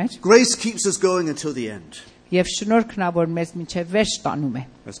կետի մեջ, And grace keeps us going until the end. եւ շնորհքն ա որ մեզ մինչեւ վերջ տանում է։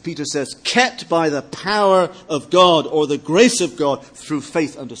 As Peter says, kept by the power of God or the grace of God through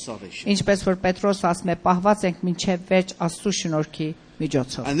faith unto salvation. Ինչպես որ Պետրոս ասում է, պահված ենք մինչեւ վերջ Աստծո շնորհքի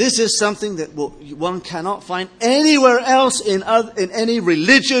միջոցով։ And this is something that one cannot find anywhere else in any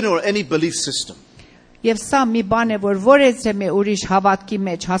religion or any belief system. Եվ սա մի բան է, որ որևէ մի ուրիշ հավատքի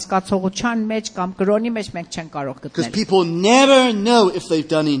մեջ, հասկացողության մեջ կամ կրոնի մեջ մենք չենք կարող Because գտնել։ people never know if they've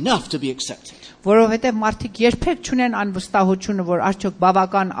done enough to be accepted. Որովհետև մարդիկ երբեք չունեն անվստահությունը, որ արդյոք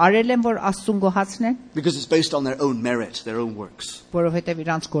բավական արել են, որ Աստծուն գոհացնեն, Because it's based on their own merit, their own works. որովհետև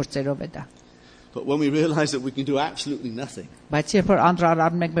իրանց գործերով է դա։ But when we realize that we can do absolutely nothing, Բայց երբ որ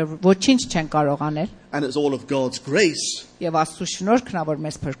անդրադառնում ենք, որ ոչինչ չեն կարող անել, and it's all of God's grace, եւ Աստծո շնորհքն է, որ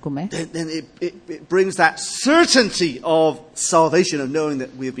մեզ փրկում է, then it brings that certainty of salvation, of knowing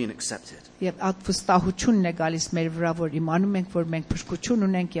that we have been accepted. եւ այդ վստահությունն է գալիս մեր վրա, որ իմանում ենք, որ մենք փրկություն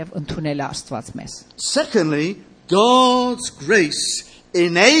ունենք եւ ընդունել է Աստված մեզ։ Secondly, God's grace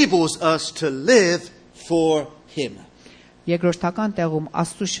enables us to live for Him. Երկրորդական տեղում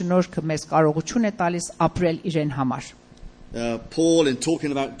Աստծո շնորհքը մեզ կարողություն է տալիս ապրել իրեն համար։ Paul, in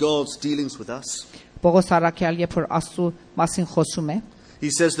talking about God's dealings with us, Պողոս առաքյալ երբ որ Աստծո մասին խոսում է, he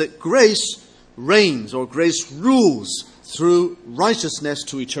says that grace reigns or grace rules through righteousness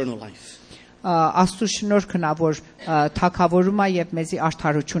to eternal life. Աստծո շնորհքն է, որ թագավորում է եւ մեզի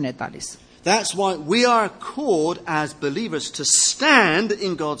արդարություն է տալիս։ That's why we are called as believers to stand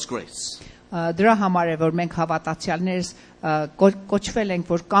in God's grace. Դրա համար է, որ մենք հավատացյալներս կոչվել ենք,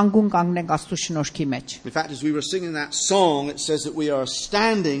 որ կանգուն կանգնենք Աստծո շնորհքի մեջ։ In fact, as we were singing that song, it says that we are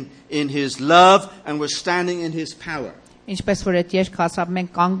standing in His love and we're standing in His power. Ինչպես որ այդ երգը ասավ,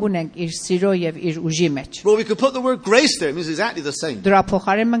 մենք կանգուն ենք իր սիրո եւ իր ուժի մեջ։ Well, we could put the word grace there. It means exactly the same. Դրա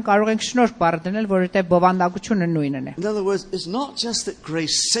փոխարեն մենք կարող ենք շնորհք բառը դնել, որովհետեւ բովանդակությունը նույնն է։ In other words, it's not just that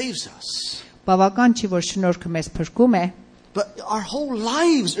grace saves us, Բավական չի, որ շնորհքը մեզ փրկում է, but our whole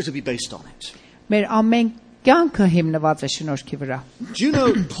lives are to be based on it. մեր ամեն կյանքը հիմնված է շնորհքի վրա։ Do you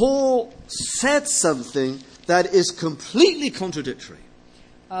know, Paul said something that is completely contradictory.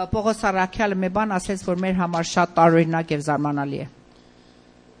 Պողոս առաքյալը մի բան ասեց, որ մեր համար շատ տարօրինակ եւ զարմանալի է։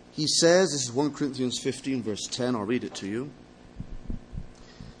 He says, this is 1 Corinthians 15 verse 10, I'll read it to you.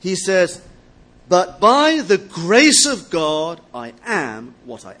 He says, but by the grace of God I am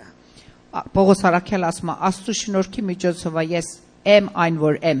what I am. Պողոս առաքյալը ասում է, Աստծո շնորհքի միջոցով ես եմ այն,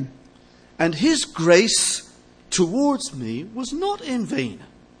 որ եմ։ And His grace towards me was not in vain.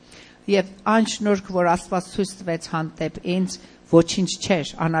 Եվ այն շնորհքը, որ Աստված ցույց տվեց հանդեպ ինձ, ոչինչ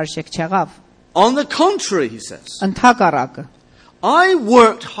չէր, անարժեք չեղավ։ On the contrary, he says, Ընդհակառակը, I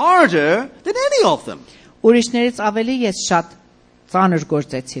worked harder than any of them. ուրիշներից ավելի ես շատ ծանր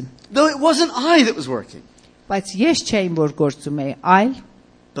գործեցի, Though it wasn't I that was working, բայց ես չէին, որ գործում էի, այլ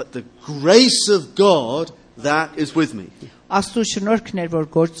but the grace of God that is with me. Աստծո շնորհքն էր, որ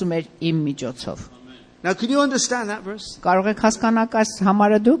գործում էր իմ միջոցով։ Now, can you understand that verse? Կարող եք հասկանալ այս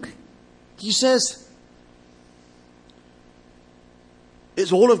համարը դուք։ He says,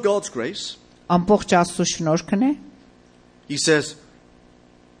 it's all of God's grace. Ամբողջ Աստծո շնորհքն է։ He says,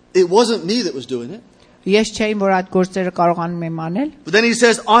 it wasn't me that was doing it. Ես չէին, որ այդ գործերը կարողանում եմ անել։ But then he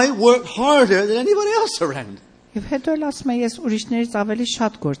says, I worked harder than anybody else around. Եվ հետո էլ ասում է, ես ուրիշներից ավելի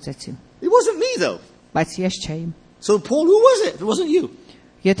շատ գործեցի, It wasn't me, though. բայց ես չէի։ So, Paul, who was it? It wasn't you.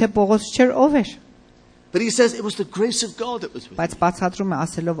 Եթե Պողոս չէր, ով էր։ But he says, it was the grace of God that was with me. Բայց բացատրում է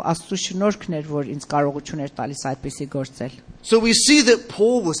ասելով Աստծո շնորհքն էր, որ ինձ կարողություն էր տալիս այդպիսի գործել։ So we see that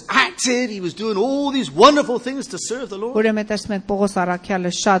Paul was active, he was doing all these wonderful things to serve the Lord. Ուրեմն տեսնում ենք Պողոս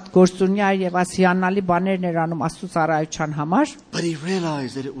առաքյալը շատ գործունյա էր եւ ասիանալի բաներ էր անում Աստծո ծառայության համար, But he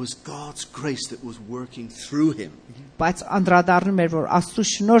realized that it was God's grace that was working through him. բայց անդրադառնում էր, որ Աստծո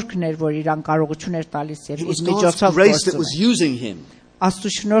շնորհքն էր, որ իրան կարողություն էր տալիս եւ It was իր God's միջոցով grace that գործում was էր։ using him. Աստծո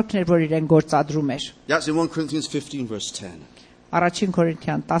շնորհքն էր, որ իրեն գործադրում էր։ That's in 1 Corinthians 15 verse 10. Առաջին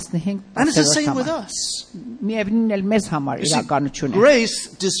Կորինթյան 15 And it's the same համար։ with us. Միևնույնն էլ մեզ համար You see, իրականություն է։ grace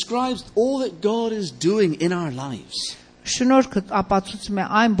describes all that God is doing in our lives. Շնորհքը ապացուցում է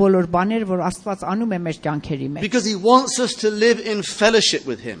այն բոլոր բաները, որ Աստված անում է մեր կյանքերի մեջ, Because he wants us to live in fellowship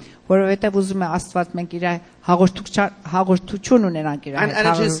with him. որովհետև ուզում է Աստված մենք իր հաղորդություն ունենանք իր And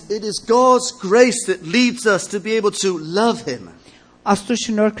հետ։ it is God's grace that leads us to be able to love him. Աստծո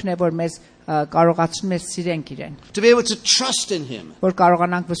շնորհքն է, որ մեզ կարողացնում է սիրենք իրեն, To be able to trust in him. որ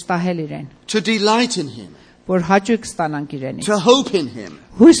կարողանանք վստահել իրեն, To delight in him. որ հաճույք ստանանք իրենից, To hope in him.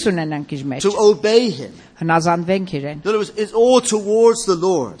 հույս ունենանք իր մեջ, To obey him. հնազանդվենք իրեն։ In other words, it's all towards the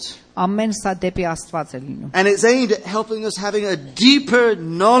Lord. Ամեն սա դեպի Աստված է լինում And it's aimed at helping us having a deeper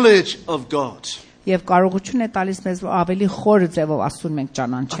knowledge of God. եւ կարողություն է տալիս մեզ, որ ավելի խորը ձևով Աստծուն մենք A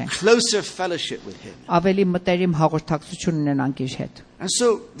ճանաչենք, closer fellowship with him. ավելի մտերիմ հաղորդակցություն ունենանք իր հետ։ And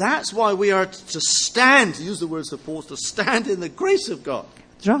so that's why we are to stand, to use the words of Paul, to stand in the grace of God.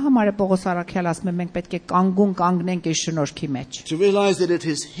 Դրա համար է Պողոս առաքյալ ասում է, մենք պետք է կանգուն կանգնենք իր շնորհքի մեջ, To realize that it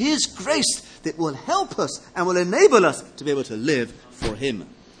is his grace that will help us and will enable us to be able to live for him.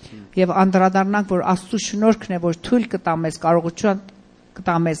 Եվ անդրադառնանք, որ Աստծո շնորհքն է, որ թույլ կտա մեզ կարողություն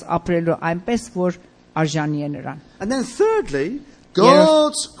կտա մեզ ապրելու այնպես, որ արժանի է նրան։ And then thirdly,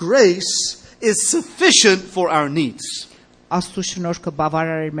 God's grace is sufficient for our needs. Աստծո շնորհքը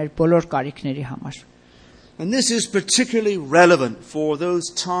բավարար է մեր բոլոր կարիքների համար։ And this is particularly relevant for those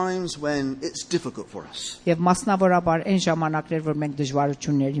times when it's difficult for us. Եվ մասնավորաբար այն ժամանակներ, որ մենք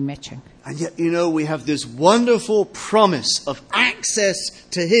դժվարությունների մեջ ենք։ And yet, we have this wonderful promise of access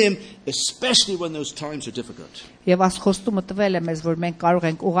to Him, especially when those times are difficult. Եվ այս խոստումը տվել է մեզ, որ մենք կարող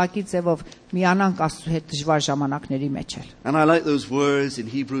ենք ուղղակի ձևով միանանք Աստծո հետ դժվար ժամանակների մեջ էլ։ And I like those words in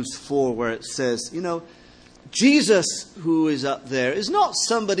Hebrews 4 where it says, Jesus, who is up there, is not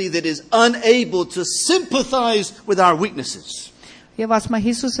somebody that is unable to sympathize with our weaknesses. Եվ ասում է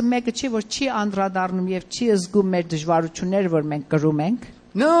Հիսուսը մեկը չի, որ չի անդրադառնում եւ չի զգում մեր դժվարությունները, որ մենք կրում ենք։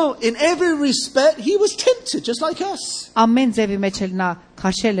 No, in every respect, he was tempted, just like us. Ամեն ձևի մեջ էլ նա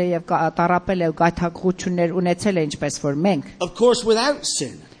քաշել է եւ տարապել է ու գայթակղություններ ունեցել է ինչպես որ մենք։ Of course, without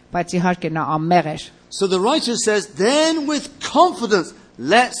sin. Բայց իհարկե նա անմեղ էր։ So the writer says, then with confidence,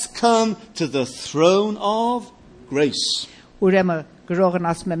 let's come to the throne of grace. Ուրեմն գրողն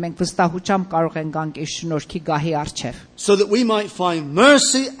ասում է մենք վստահությամբ կարող ենք գանք իր շնորհքի գահի առջև։ So that we might find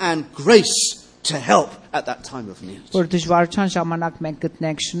mercy and grace to help at that time of need. Որ դժվարության ժամանակ մենք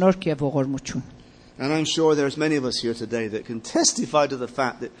գտնենք շնորհք եւ ողորմություն։ And I'm sure there's many of us here today that can testify to the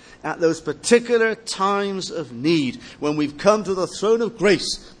fact that at those particular times of need, when we've come to the throne of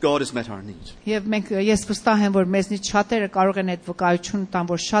grace, God has met our need. Եվ ես վստահ եմ, որ մեզնից շատերը կարող են այդ վկայություն տան,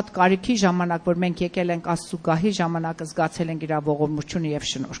 որ շատ կարիքի ժամանակ, որ մենք եկել ենք Աստծո գահի ժամանակը զգացել ենք իր ողորմությունը եւ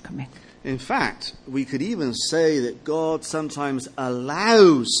շնորհքը մենք։ In fact, we could even say that God sometimes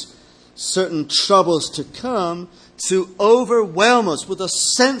allows certain troubles to come to overwhelm us with a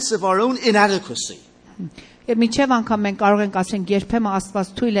sense of our own inadequacy. Եվ միջև անգամ մենք կարող ենք ասենք երբեմն Աստված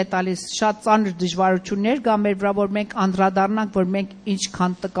թույլ է տալիս շատ ծանր դժվարություններ գա մեր վրա, որ մենք անդրադառնանք, որ մենք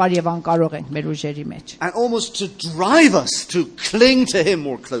ինչքան տկար եւ անկարող ենք մեր ուժերի մեջ։ And almost to drive us to cling to Him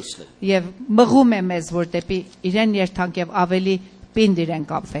more closely. Եվ մղում է մեզ, որ դեպի իրեն երթանք եւ ավելի պինդ իրեն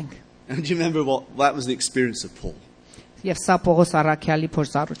կապվենք։ And do you remember that was the experience of Paul? Եվ սա Պողոս առաքյալի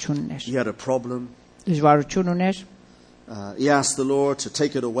փորձառությունն էր։ He had a problem. Դժվարություն ուներ։ He asked the Lord to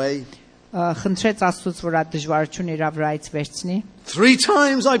take it away. Խնդրեց Աստծուց, որ այդ դժվարությունը իր վրայից վերցնի։ 3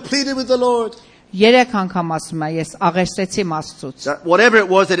 times I pleaded with the Lord. 3 անգամ ասում է, ես աղերսեցի Աստծուց։ That whatever it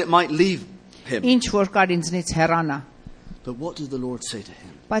was that it might leave him. Ինչ որ կար ինձնից հեռանա։ But what did the Lord say to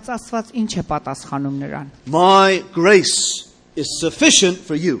him? Բայց Աստված ինչ է պատասխանում նրան։ My grace is sufficient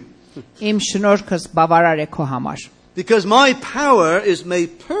for you. Իմ շնորհքս բավարար է քո համար։ Because my power is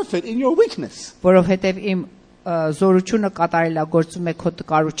made perfect in your weakness. Որովհետև իմ զորությունը կատարելագործում է քո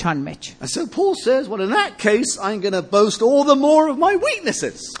տկարության մեջ։ And so Paul says, well, in that case, I'm going to boast all the more of my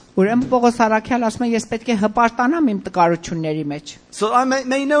weaknesses. Ուրեմն Պողոս առաքյալ ասում է, ես պետք է հպարտանամ իմ տկարությունների մեջ։ So I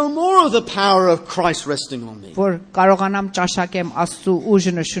may know more of the power of Christ resting on me. Որ կարողանամ ճաշակեմ Աստծո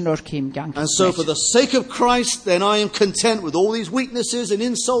ուժը շնորհքի իմ կյանքի And so մեջ։ for the sake of Christ, then I am content with all these weaknesses and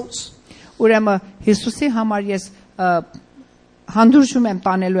insults. Ուրեմն Հիսուսի համար ես հանդուրժում եմ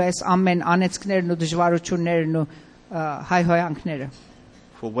տանելու այս ամեն անեծքներն ու դժվարություններն ու հայհոյանքները։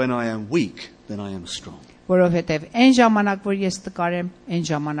 For when I am weak, then I am strong. Որովհետև այն ժամանակ, որ ես տկար եմ, այն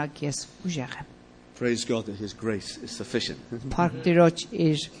ժամանակ ես ուժեղ եմ։ Praise God that His grace is sufficient. Փառք Տիրոջ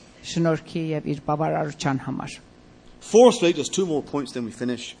իր շնորհքի եւ իր բավարարության համար։ Fourthly, just 2 more points, then we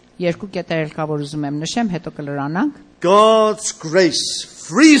finish. Երկու կետեր կա, որ ուզում եմ նշեմ, հետո կլրանանք։ God's grace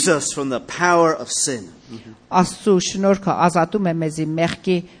frees us from the power of sin. Աստծո շնորհքը ազատում է մեզի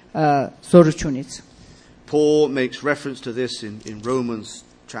մեղքի զորությունից։ Paul makes reference to this in Romans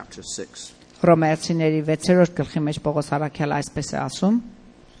chapter 6. Հռոմեացիների 6-րդ գլխի մեջ Պողոս առաքյալը այսպես է ասում.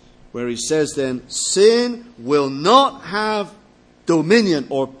 Where he says then, sin will not have dominion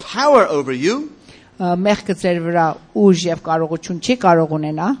or power over you. Մեղքը ձեր վրա ուժ եւ կարողություն չի կարող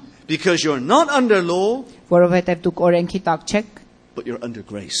ունենա, because you're not under law, որովհետեւ դուք օրենքի տակ չեք, but you're under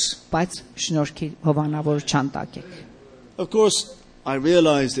grace. բայց շնորհքի հովանավորության տակ եք։ Of course, I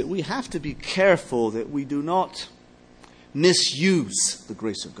realize that we have to be careful that we do not misuse the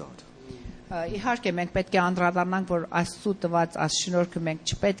grace of God. Իհարկե մենք պետք է անդրադառնանք, որ Աստծո տված այս շնորհքը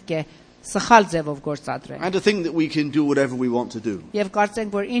մենք չպետք է սխալ ձևով գործադրենք։ And to think that we can do whatever we want to do. Եվ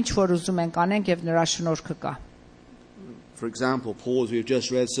կարծենք, որ ինչ որ ուզում ենք անենք եւ նրա շնորհքը կա։ For example, Paul, as we've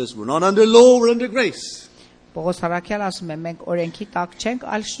just read, says we're not under law, we're under grace. Պողոս առաքյալը ասում է, մենք օրենքի տակ չենք,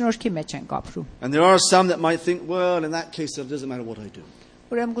 այլ շնորհքի մեջ ենք ապրում։ And there are some that might think, well, in that case, it doesn't matter what I do.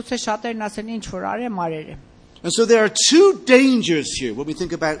 Ուրեմն գուցե շատերն ասեն, ինչ որ արեմ, արեմ։ And so there are 2 dangers here when we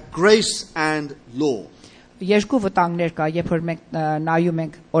think about grace and law. Երկու վտանգներ կա, երբ որ մենք նայում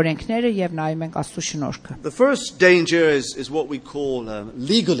ենք օրենքները եւ նայում ենք Աստծո շնորհքը։ The first danger is what we call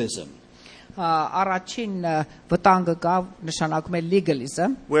legalism. Առաջին վտանգը կա, նշանակում է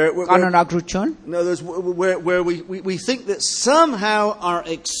legalism, Where- կանոնագրություն, No, there's where we think that somehow our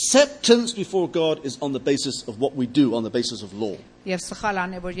acceptance before God is on the basis of what we do, on the basis of law. եւ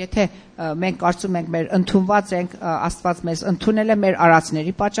սխալան է, որ եթե մենք կարծում ենք մեր ընդունված ենք, Աստված մեզ ընդունել է մեր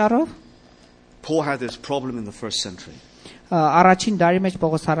արածների պատճառով, Paul had this problem in the first century. առաջին դարի մեջ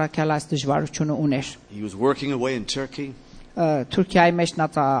Պողոս Առաքյալը այս դժվարությունը ուներ։ He was working away in Turkey, Թուրքիայի մեջ նա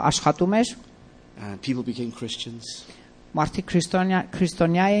աշխատում էր, and people became Christians. մարդիկ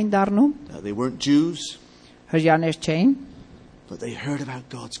քրիստոնյա էին դառնում, They weren't Jews, հրյաներ չէին, but they heard about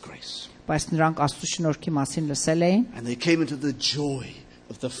God's grace. բայց նրանք Աստծո շնորհքի մասին լսել էին And they came into the joy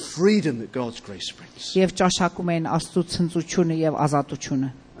of the freedom that God's grace brings. եւ ճաշակում էին Աստծո ցնծությունը եւ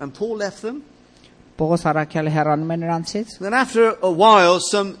ազատությունը։ And Paul left them. Պողոս Առաքյալը հեռանում է նրանցից Then after a while,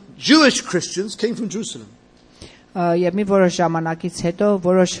 some Jewish Christians came from Jerusalem. եւ մի որոշ ժամանակից հետո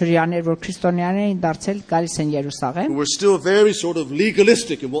որոշ հրյաներ, որ քրիստոնյաներ էին դարձել, գալիս են Երուսաղեմ Who were still very sort of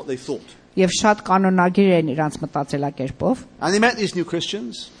legalistic in what they thought. եւ շատ կանոնագիր են իրանց մտածելակերպով։ And they met these new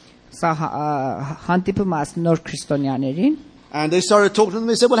Christians. Սա հանդիպում է նոր քրիստոնյաներին And they started talking to them.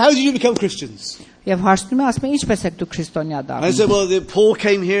 They said, well, how did you become Christians? եւ հարցնում է, ասում է, ինչպես եք դուք քրիստոնյա And they դառնում։ said, well, Paul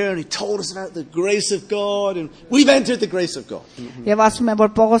came here and he told us about the grace of God. And we've entered the grace of God. Եվ ասում են,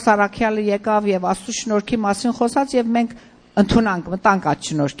 որ Պողոս Առաքյալը եկավ եւ Աստծո շնորհքի մասին խոսած եւ մենք ընդունանք, մտանք այդ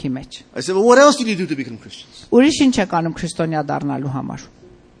շնորհքի մեջ։ I said, well, what else did you do to become Christians? Ուրիշ ինչ եք անում քրիստոնյա դառնալու համար։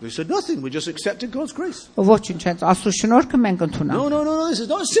 They said, nothing. We just accepted God's grace. Ոչինչ, հենց Աստծո շնորհքը մենք ընդունանք։ No. This is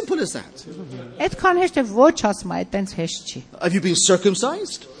not as simple as that. Այդքան հեշտ է ոչ ասում, այդ տենց հեշտ չի։ Have you been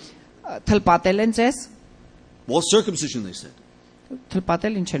circumcised? Թլպատել են ձեզ, What circumcision, they said.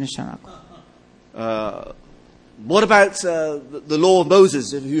 թլպատել ինչ է նշանակում։ What about the law of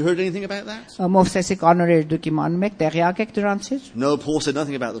Moses? Have you heard anything about that? Մովսեսի կանոնները դուք իմանում եք, տեղյակ եք դրանցից։ No, Paul said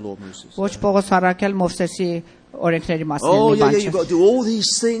nothing about the law of Moses. Ոչ Պողոս Առաքյալ Մովսեսի օրենքների մասին Oh, մի yeah, բան you've չէ։ got to do all these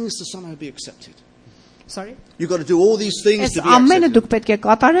things to somehow be accepted. Sorry։ You've got to do all these things Այս to be ամենը accepted. դուք պետք է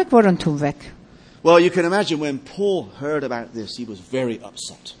կատարեք, որ ընդունվեք։ Well, you can imagine when Paul heard about this, he was very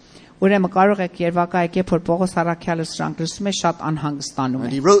upset. Ուրեմն կարող եք երևակայեք, երբ որ Պողոս Առաքյալը սրանք լսում է, շատ անհանգստանում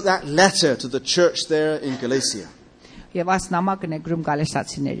And է։ he wrote that letter to the church there in Galatia. Եվ այս նամակն է գրում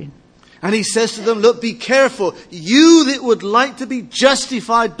գալեսացիներին։ And he says to them, look, be careful. You that would like to be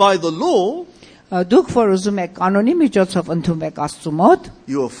justified by the law, Դուք որ ուզում եք կանոնի միջոցով ընդունվեք Աստծո մոտ,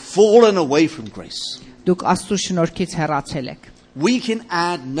 you have fallen away from grace. դուք Աստծո շնորհքից հեռացել եք։ We can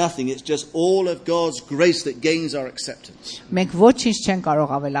add nothing. It's just all of God's grace that gains our acceptance. Մենք ոչինչ չեն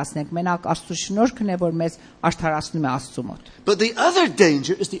կարող ավելացնել, մենակ Աստծո շնորհքն է, որ մեզ արդարացնում է Աստծո մոտ։ But the other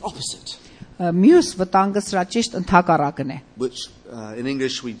danger is the opposite, Մյուս վտանգը սրա ճիշտ ընդհակառակն է։ which in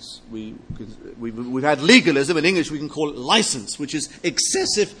English we've had legalism. In English we can call it license, which is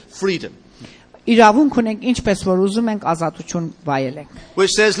excessive freedom. Իրավունք ունենք ինչպես որ ուզում ենք ազատություն վայելենք։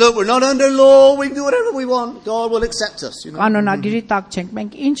 Which says, look, we're not under law. We can do whatever we want. God will accept us. You know? Կանոնագիրի տակ չենք,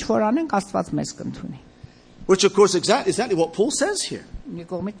 մենք ինչ որ անենք, Աստված մեզ կընդունի։ Which, of course, exactly what Paul says here. Մի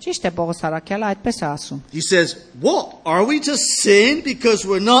կողմից ճիշտ է Պողոս Առաքյալը այդպես է ասում։ He says, what? Are we to sin because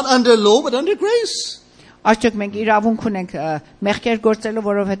we're not under law but under grace? Արդյոք մենք իրավունք ունենք մեղքեր գործելու,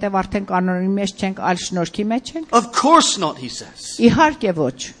 որովհետև արդեն կանոնի մեջ չենք, այլ շնորհքի մեջ ենք։ Of course not, he says. Իհարկե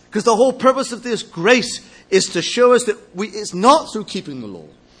ոչ։ Because the whole purpose of this grace is to show us that it's not through keeping the law.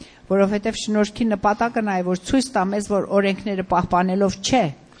 Որովհետև շնորհքի նպատակը նա է, որ ցույց տա մեզ, որ օրենքները պահպանելով չէ,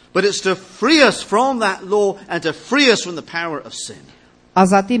 But it's to free us from that law and to free us from the power of sin.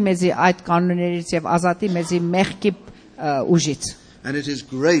 ազատի մեզի այդ կանոններից եւ ազատի մեզի մեղքի ուժից։ And it is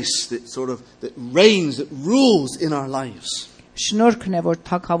grace that reigns, that rules in our lives. Շնորհքն է, որ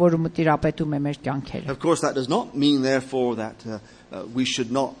թագավորում ու տիրապետում է մեր կյանքերը։ Of course, that does not mean, therefore, that we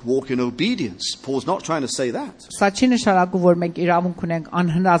should not walk in obedience. Paul's not trying to say that. Սա չի նշանակում, որ մենք իրավունք ունենք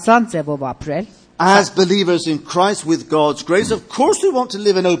անհնազանդ ձևով ապրել։ As believers in Christ with God's grace, of course we want to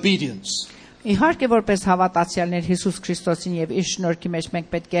live in obedience. Իհարկե որպես հավատացյալներ Հիսուս Քրիստոսին եւ իր շնորհքի մեջ մենք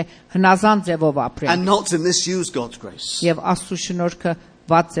պետք է հնազանդ ձևով ապրենք And not to misuse God's grace. եւ Աստծո շնորհքը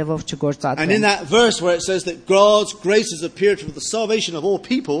վատ ձևով And in չգործադրենք։ that verse where it says that God's grace has appeared for the salvation of all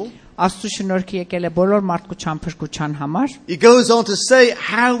people, Աստծո շնորհքը եկել է բոլոր մարդկության փրկության համար։ he goes on to say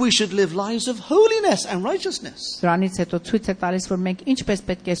how we should live lives of holiness and righteousness. Դրանից հետո ցույց է տալիս, որ մենք ինչպես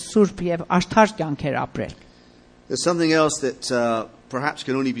պետք է սուրբ եւ արդար կյանքեր ապրել։ There's something else that perhaps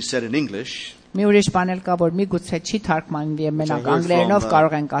can only be said in English. Մի ուրիշ բան էլ կա, որ միգուցե չի թարգմանվի եւ մենակ heard անգլերենով from,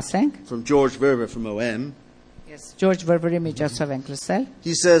 կարող ենք ասենք։ From George Verver from OM. Ես Ջորջ Վերվերի միջոցով ենք լսել։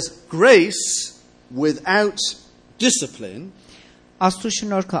 He says, grace without discipline Աստծո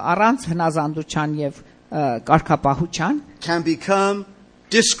շնորհքը առանց հնազանդության եւ կարգապահության can become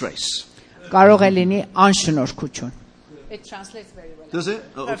disgrace. կարող է լինի անշնորհքություն. It translates very well. Does it?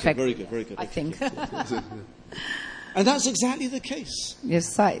 Oh, okay, Perfect. very good, very good. I think. And that's exactly the case. Ես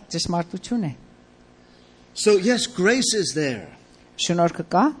սա ճշմարտություն է. So yes, grace is there. Շնորհքը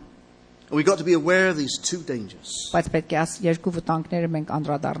կա, And we've got to be aware of these two dangers. բայց պետք է աս երկու վտանգները մենք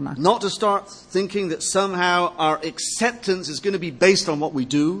անդրադառնանք. Not to start thinking that somehow our acceptance is going to be based on what we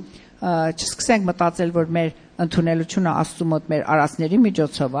do. Չսկսենք մտածել, որ մեր ընդունելությունը Աստծո մոտ մեր արածների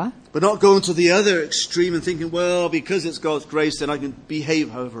միջոցով է, But not going to the other extreme and thinking, well, because it's God's grace, then I can behave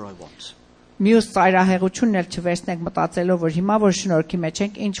however I want. մյուս ծայրահեղությունն էլ չվերցնենք մտածելով, որ հիմա որ շնորհքի մեջ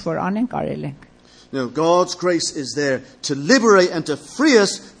ենք, ինչ որ անենք, արել ենք. No, God's grace is there to liberate and to free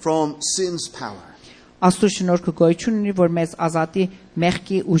us from sin's power. Աստծո շնորհքը գոյություն ունի, որ մեզ ազատի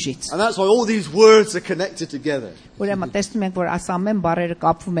մեղքի ուժից. And that's why all these words are connected together. Ուրեմն տեսնում ենք, որ այս ամեն բառերը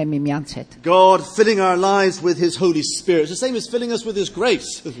կապվում են միմյանց հետ. God filling our lives with His Holy Spirit. It's the same as filling us with His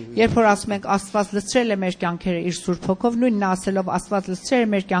grace. Երբ որ ասում ենք Աստված լցրել է մեր կյանքերը իր Սուրբ Հոգով, նույնն ասելով Աստված լցրել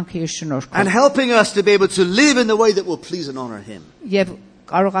է մեր կյանքը իր And շնորհքով. helping us to be able to live in the way that will please and honor Him. Եվ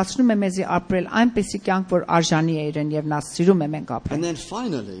կարողացնում է մեզի ապրել այնպիսի կյանք, որ արժանի է իրեն եւ նա սիրում է մենք And ապրել. then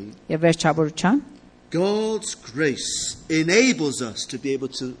finally, Եվ վերջավորության God's grace enables us to be able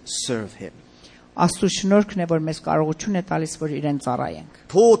to serve Him. Աստծո շնորհքն է, որ մեզ կարողություն է տալիս, որ իրեն ծառայենք.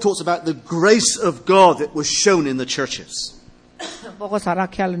 Paul talks about the grace of God that was shown in the churches. Պողոս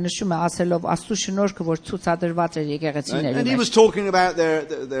Արաքյալը նշում է ասելով Աստծո շնորհքը, որ ցուցադրված էր եկեղեցիների And he was մեջ. talking about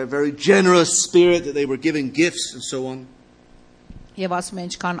their very generous spirit, that they were giving gifts and so on. Եվ ասում է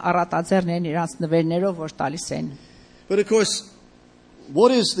ինչքան առատաձեռն են իրանց նվերներով, որ տալիս են. But of course,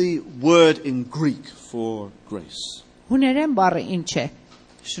 what is the word in Greek for grace? Հուներեն բառը ինչ է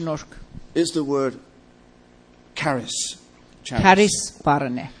շնորհք? It's the word charis. Քարիս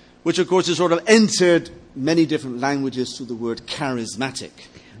բառն է. Which of course has sort of entered many different languages through the word charismatic.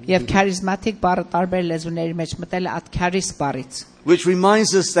 Եվ charismatic բառը տարբեր լեզուների մեջ մտել է այդ քարիս բառից. Which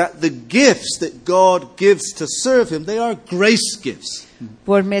reminds us that the gifts that God gives to serve Him, they are grace gifts.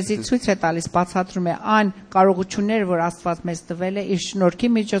 Որ մեզի ցույց է տալիս, բացատրում է այն կարողությունները, որ Աստված մեզ տվել է իր շնորհքի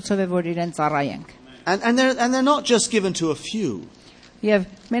միջոցով է, որ իրեն ծառայենք. And they're not just given to a few, Եվ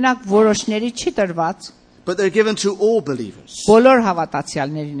մենակ որոշների չի տրված, but they're given to all believers. բոլոր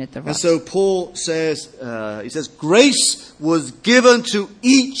հավատացյալներին է And տրված. so Paul says, he says, grace was given to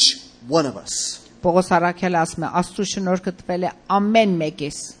each one of us, Պողոս Արաքյալը ասում է, Աստծո շնորհքը տվել է ամեն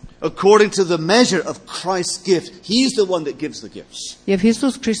մեկիս. according to the measure of Christ's gift. He's the one that gives the gifts. Եվ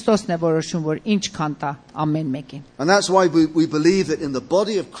Հիսուս Քրիստոսն է որոշում, որ ինչքան տա ամեն մեկին. And that's why we believe that in the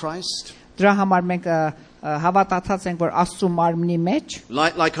body of Christ, Դրա համար մենք հավատացած ենք, որ Աստծո մարմնի մեջ,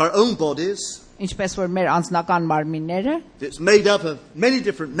 like our own bodies, ինչպես որ մեր անձնական մարմինները, it's made up of many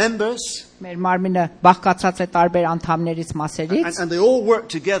different members, մեր մարմինը բաղկացած է տարբեր անդամներից մասերից, and they all work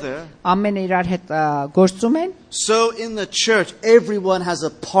together. ամենը իրար հետ գործում են, So in the church, everyone has a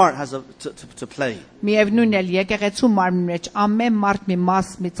part, to play. միևնույն էլ եկեղեցու մարմնի մեջ ամեն մարդ մի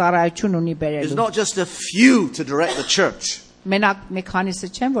մաս, մի ծառայություն ունի It's բերելու. not just a few to direct the church. Մենակ մի քանիսը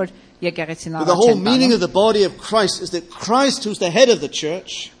չեն, որ եկեղեցին But the առաջ whole են meaning տանում. of the body of Christ is that Christ, who's the head of the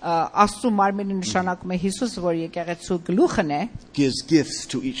church, Աստծո մարմինը նշանակում է Հիսուսը, որ եկեղեցու գլուխն է, gives gifts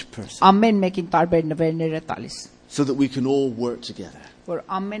to each person ամեն մեկին տարբեր նվերներ է տալիս, so that we can all work together. որ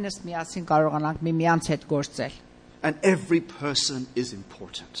ամենս միասին կարողանանք միմյանց հետ գործել, And every person is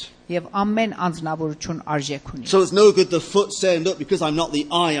important. եւ ամեն անձնավորություն արժեք ունի. So it's no good the foot saying, look, because I'm not the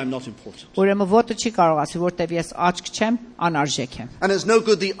eye, I'm not important. Ուրեմն ոտը չի կարող ասի, որտեվ ես աչք չեմ, անարժեք եմ. And it's no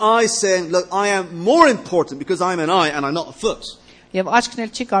good the eye saying, look, I am more important because I'm an eye and I'm not a foot. Եվ աչքն էլ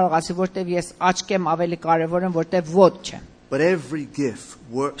չի կարող ասի, որտեվ ես աչք եմ ավելի կարևոր եմ, որտեվ ոտ չեմ. But every gift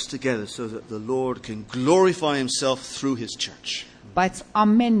works together so that the Lord can glorify Himself through His church. Բայց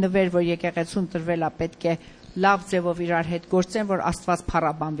ամեն նվեր, որ եկեղեցուն տրվել է, պետք է լավ ձևով իրար հետ գործեն, որ Աստված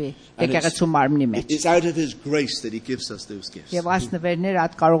փառաբանվի եկեղեցու մարմնի մեջ. It's out of His grace that He gives us those gifts. Եվ այս նվերները,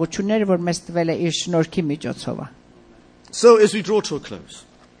 այդ կարողությունները, որ մեզ տվել է իր շնորհքի միջոցով է. So as we draw to a close,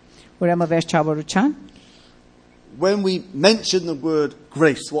 Ուրեմն վերջավորության, when we mention the word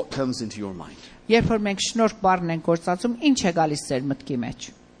grace, what comes into your mind? երբ որ մենք շնորհք բառն ենք գործածում, ինչ է գալիս ձեր մտքի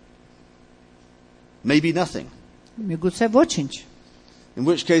մեջ? Maybe nothing. Միգուցե ոչինչ. In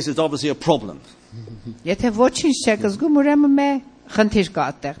which case it's obviously a problem. Եթե ոչինչ չեք զգում, ուրեմն մե խնդիր կա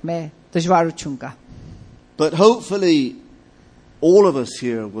այդտեղ, մե դժվարություն կա. But hopefully all of us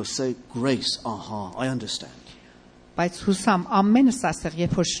here will say, grace, aha, I understand. Բայց հուսամ ամենս ասեղ,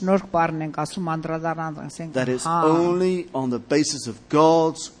 երբ որ շնորհք բառն ենք ասում, անդրադառնանք, ասենք, That it's հա, only on the basis of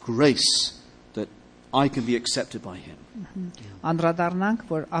God's grace that I can be accepted by him. Անդրադառնանք,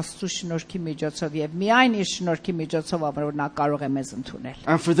 որ Աստծո շնորհքի միջոցով եւ միայն իր շնորհքի միջոցով որ նա կարող է մեզ ընդունել։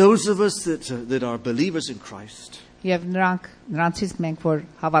 And for those of us that are believers in Christ, Եվ նրանցից մենք որ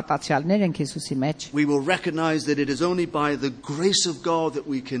հավատացյալներ ենք Հիսուսի մեջ, we will recognize that it is only by the grace of God that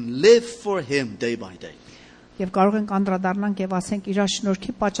we can live for him day by day. եւ կարող ենք անդրադառնանք եւ ասենք իր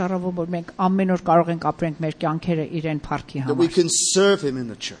շնորհքի պատճառով որ մենք ամեն օր կարող ենք ապրենք մեր կյանքերը իրեն փառքի That we համար, can serve him in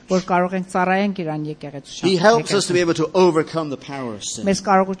the church. որ կարող ենք ծառայենք իրան եկեղեցու He helps us to be շնորհիվ։ able to overcome the power of sin. Մեզ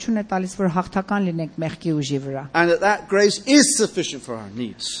կարողություն է տալիս որ հաղթական լինենք մեղքի ուժի վրա And that grace is sufficient for our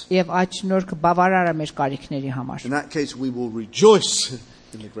needs. եւ այդ շնորհքը բավարար է մեր կարիքների համար։ In that case, we will rejoice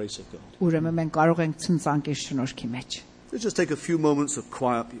in the grace of God. Ուրեմն մենք կարող ենք ցնծանք իր շնորհքի մեջ։ Let's just take a few moments of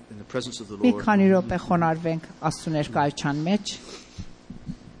quiet in the presence of the Մի Lord. քանի րոպե խոնարհվենք Աստծո ներկայության մեջ։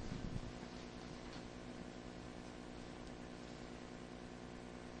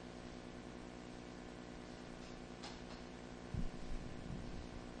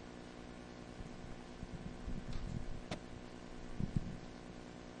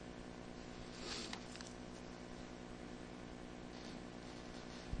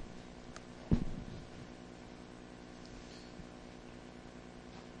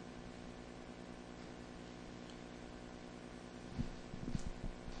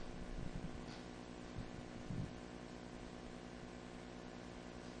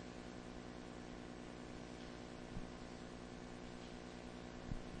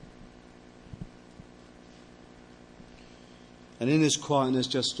 And in this quietness,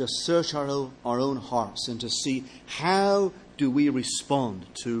 just search our own hearts and to see how do we respond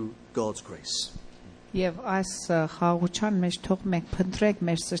to God's grace. Եվ այս խաղաղության մեջ թող մենք փնտրենք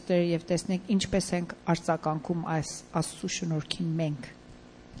մեր սրտերը եւ տեսնենք ինչպես ենք արձագանքում այս Աստծո շնորհքին մենք։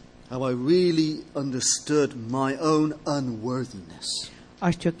 Have I really understood my own unworthiness?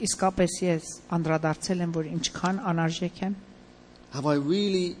 Արդյոք իսկապես ես անդրադարձել եմ որ ինչքան անարժեք եմ։ Have I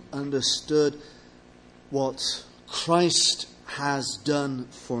really understood what Christ has done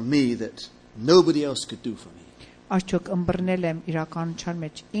for me that nobody else could do for me? Արդյոք ըմբռնել եմ իրականության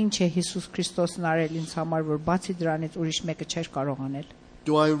մեջ ինչ է Հիսուս Քրիստոսն արել ինձ համար որ բացի դրանից ուրիշ մեկը չէր կարող անել։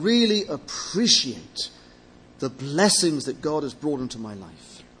 Do I really appreciate the blessings that God has brought into my life?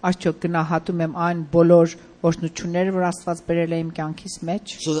 Արդյոք գնահատում եմ այն բոլոր օրհնությունները որ Աստված բերել է իմ կյանքիս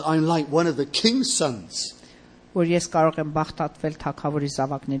մեջ, So that I'm like one of the king's sons. որ ես կարող եմ բախտատվել թագավորի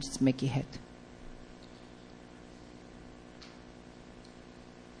զավակներից մեկի հետ։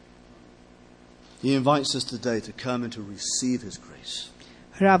 He invites us today to come and to receive his grace.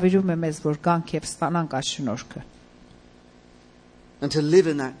 Հրավիրում է մեզ որ գանք եւ ստանանք այս շնորհքը And to live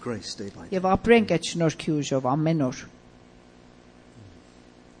in that grace day by day. եւ ապրենք այդ շնորհքի ուժով ամեն օր։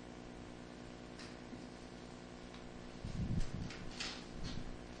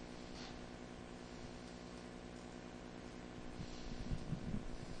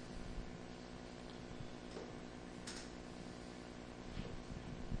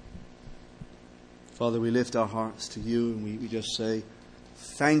 Father, we lift our hearts to you and we just say,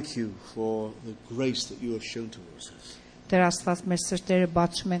 thank you for the grace that you have shown towards us. Տեր Աստված մեր սրտերը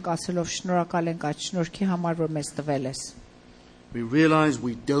բացում ենք ասելով շնորհակալ ենք այդ շնորհքի համար որ մեզ տվել ես։ We realize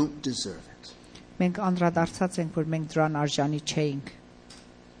we don't deserve it. Մենք անդրադարձած ենք որ մենք դրան արժանի չէինք,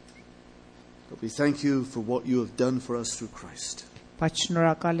 But we thank you for what you have done for us through Christ. բայց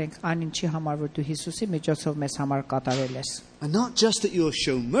շնորհակալ ենք այն ինչի համար որ դու Հիսուսի միջոցով մեզ համար կատարել ես։ And not just that you have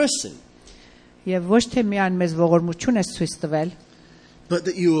shown mercy, Եվ ոչ թե միայն մեզ ողորմություն ես ցույց տվել, but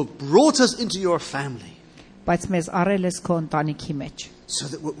that you have brought us into your family. բայց մեզ առել ես քո ընտանիքի մեջ, So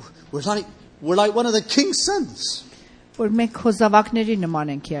that we're like one of the king's sons. որ մենք քո զավակների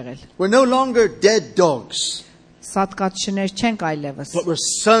նման ենք եղել։ We're no longer dead dogs, Սատկած շներ չենք այլևս, but we're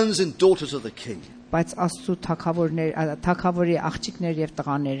sons and daughters of the king. բայց Աստծո թագավորի աղջիկներ եւ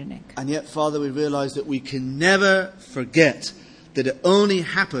տղաներն ենք։ And yet, Father, we realize that we can never forget that it only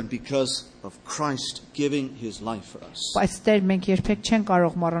happened because of Christ giving his life for us. Բայց Տեր մենք երբեք չենք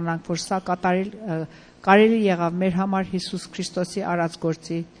կարող մոռանանք, որ սա կարելի եղավ մեր համար Հիսուս Քրիստոսի արած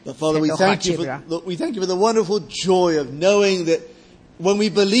գործի But Father, we հետո thank you խաչի վրա։ for the wonderful joy of knowing that when we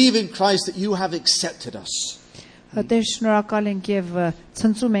believe in Christ that you have accepted us. Տեր շնորհակալ ենք եւ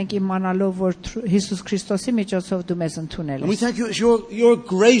ցնծում ենք իմանալով, որ Հիսուս Քրիստոսի միջոցով դու մեզ ընդունել And we ես։ thank you it's your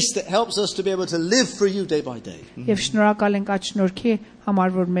grace that helps us to be able to live for you day by day. Եվ շնորհակալ ենք այդ շնորհքի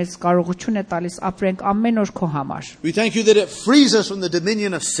համար, որ մեզ կարողություն է տալիս ապրենք ամեն օր քո համար։ We thank you that it frees us from the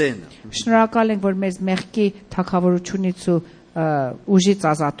dominion of sin. Շնորհակալ ենք, որ մեզ մեղքի թագավորությունից ու ուժից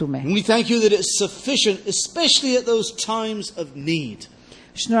ազատում է։ And we thank you that it's sufficient, especially at those times of need.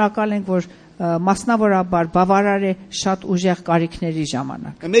 Շնորհակալ ենք, որ մասնավորաբար բավարար է շատ ուժեղ կարիքների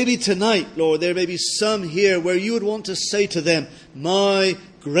ժամանակ։ And maybe tonight, Lord, there may be some here where you would want to say to them, my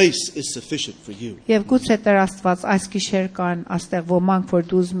grace is sufficient for you. Եվ գուցե Տեր Աստված այս գիշեր կան այստեղ ոմանք, որ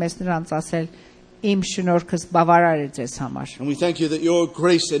դու ուզում ես նրանց ասել, իմ շնորհքս բավարար է ձեզ համար։ And we thank you that your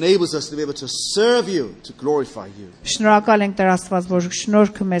grace enables us to be able to serve you, to glorify you. Շնորհակալ ենք Տեր Աստված, որ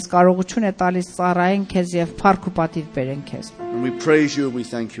շնորհքը մեզ կարողություն է տալիս ծառայեն քեզ եւ փառք ու պատիվ բերեն քեզ։ And we praise you and we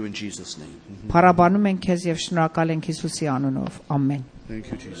thank you in Jesus' name. Փառաբանում ենք քեզ եւ շնորհակալ ենք Հիսուսի անունով։ Ամեն։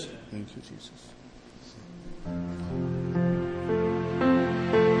 Thank you, Jesus. Thank you, Jesus.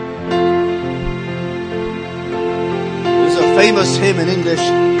 There's a famous hymn in English,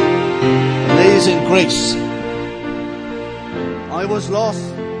 Amazing Grace. I was lost,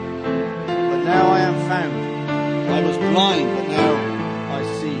 but now I am found. I was blind, but now I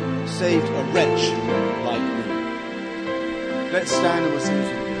see. Saved a wretch like me. Let's stand and we'll sing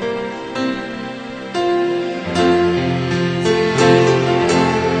together.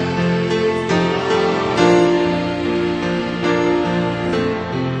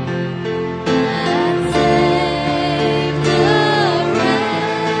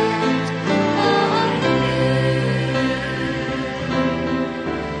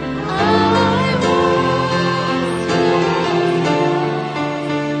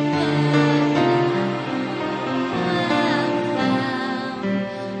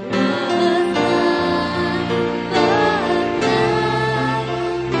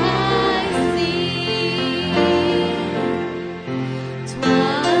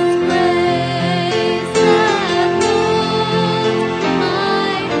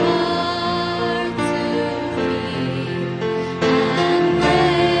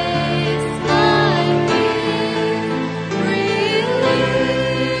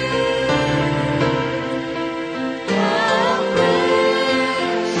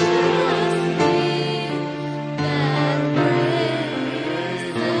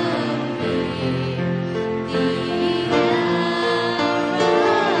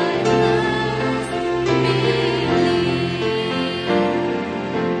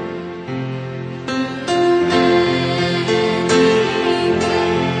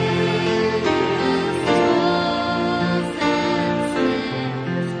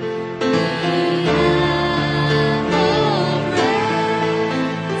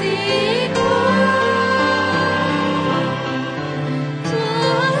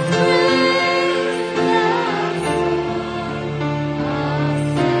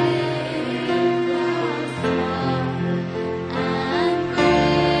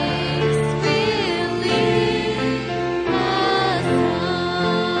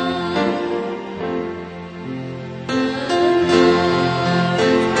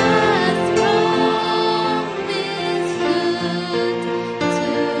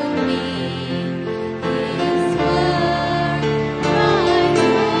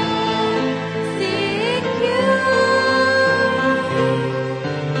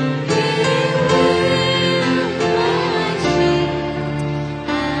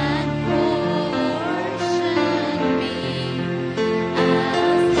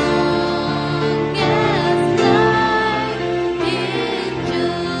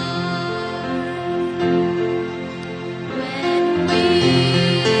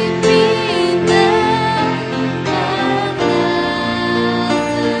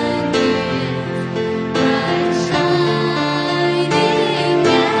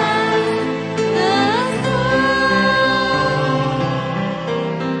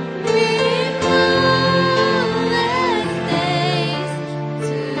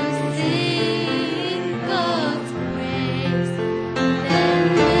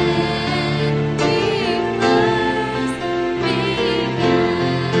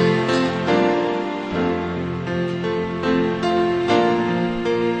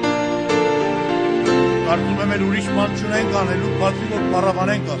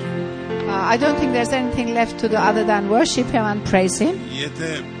 I don't think there's anything left to do other than worship him and praise him.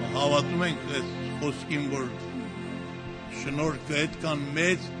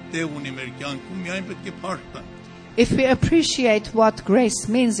 If we appreciate what grace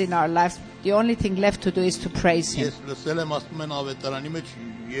means in our lives, the only thing left to do is to praise him.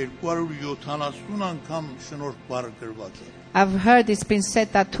 I've heard it's been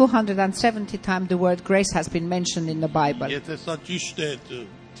said that 270 times the word grace has been mentioned in the Bible.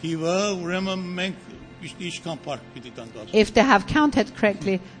 If they have counted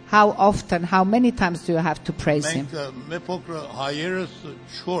correctly, how often, how many times do you have to praise him?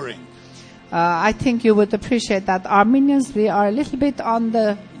 I think you would appreciate that Armenians, we are a little bit on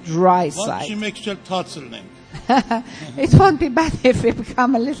the dry side. It won't be bad if we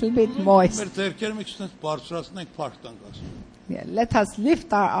become a little bit moist. Մեր ձեռքերը մի քիչ բարձրացնենք, փառք տանք Աստծուն։ Yeah, let us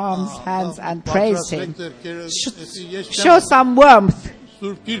lift our arms, hands, and praise Him. Show Show some warmth.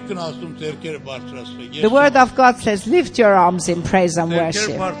 The Word of God says, lift your arms in praise and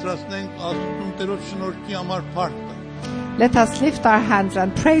worship. Let us lift our hands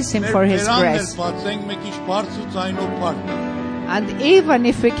and praise Him for His grace. And even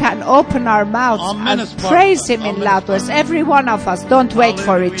if we can open our mouths and praise Him in loud words, every one of us, don't wait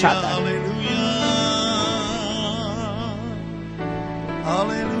for each other.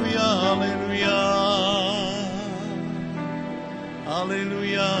 Hallelujah, hallelujah.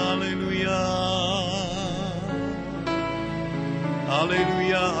 Hallelujah, hallelujah.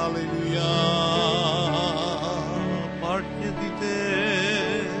 Hallelujah, hallelujah. Parkedite,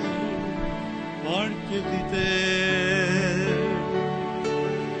 parkedite,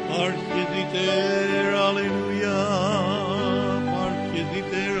 parkedite, hallelujah.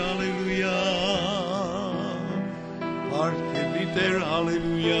 Parkedite, hallelujah. Parkedite,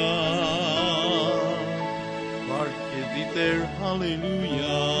 hallelujah. Parkedite,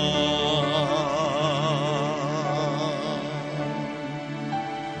 hallelujah.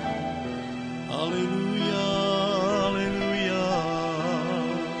 Hallelujah, hallelujah.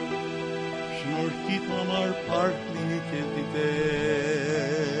 Շնորհքիդ համար փառք լինի քեզ դիտե.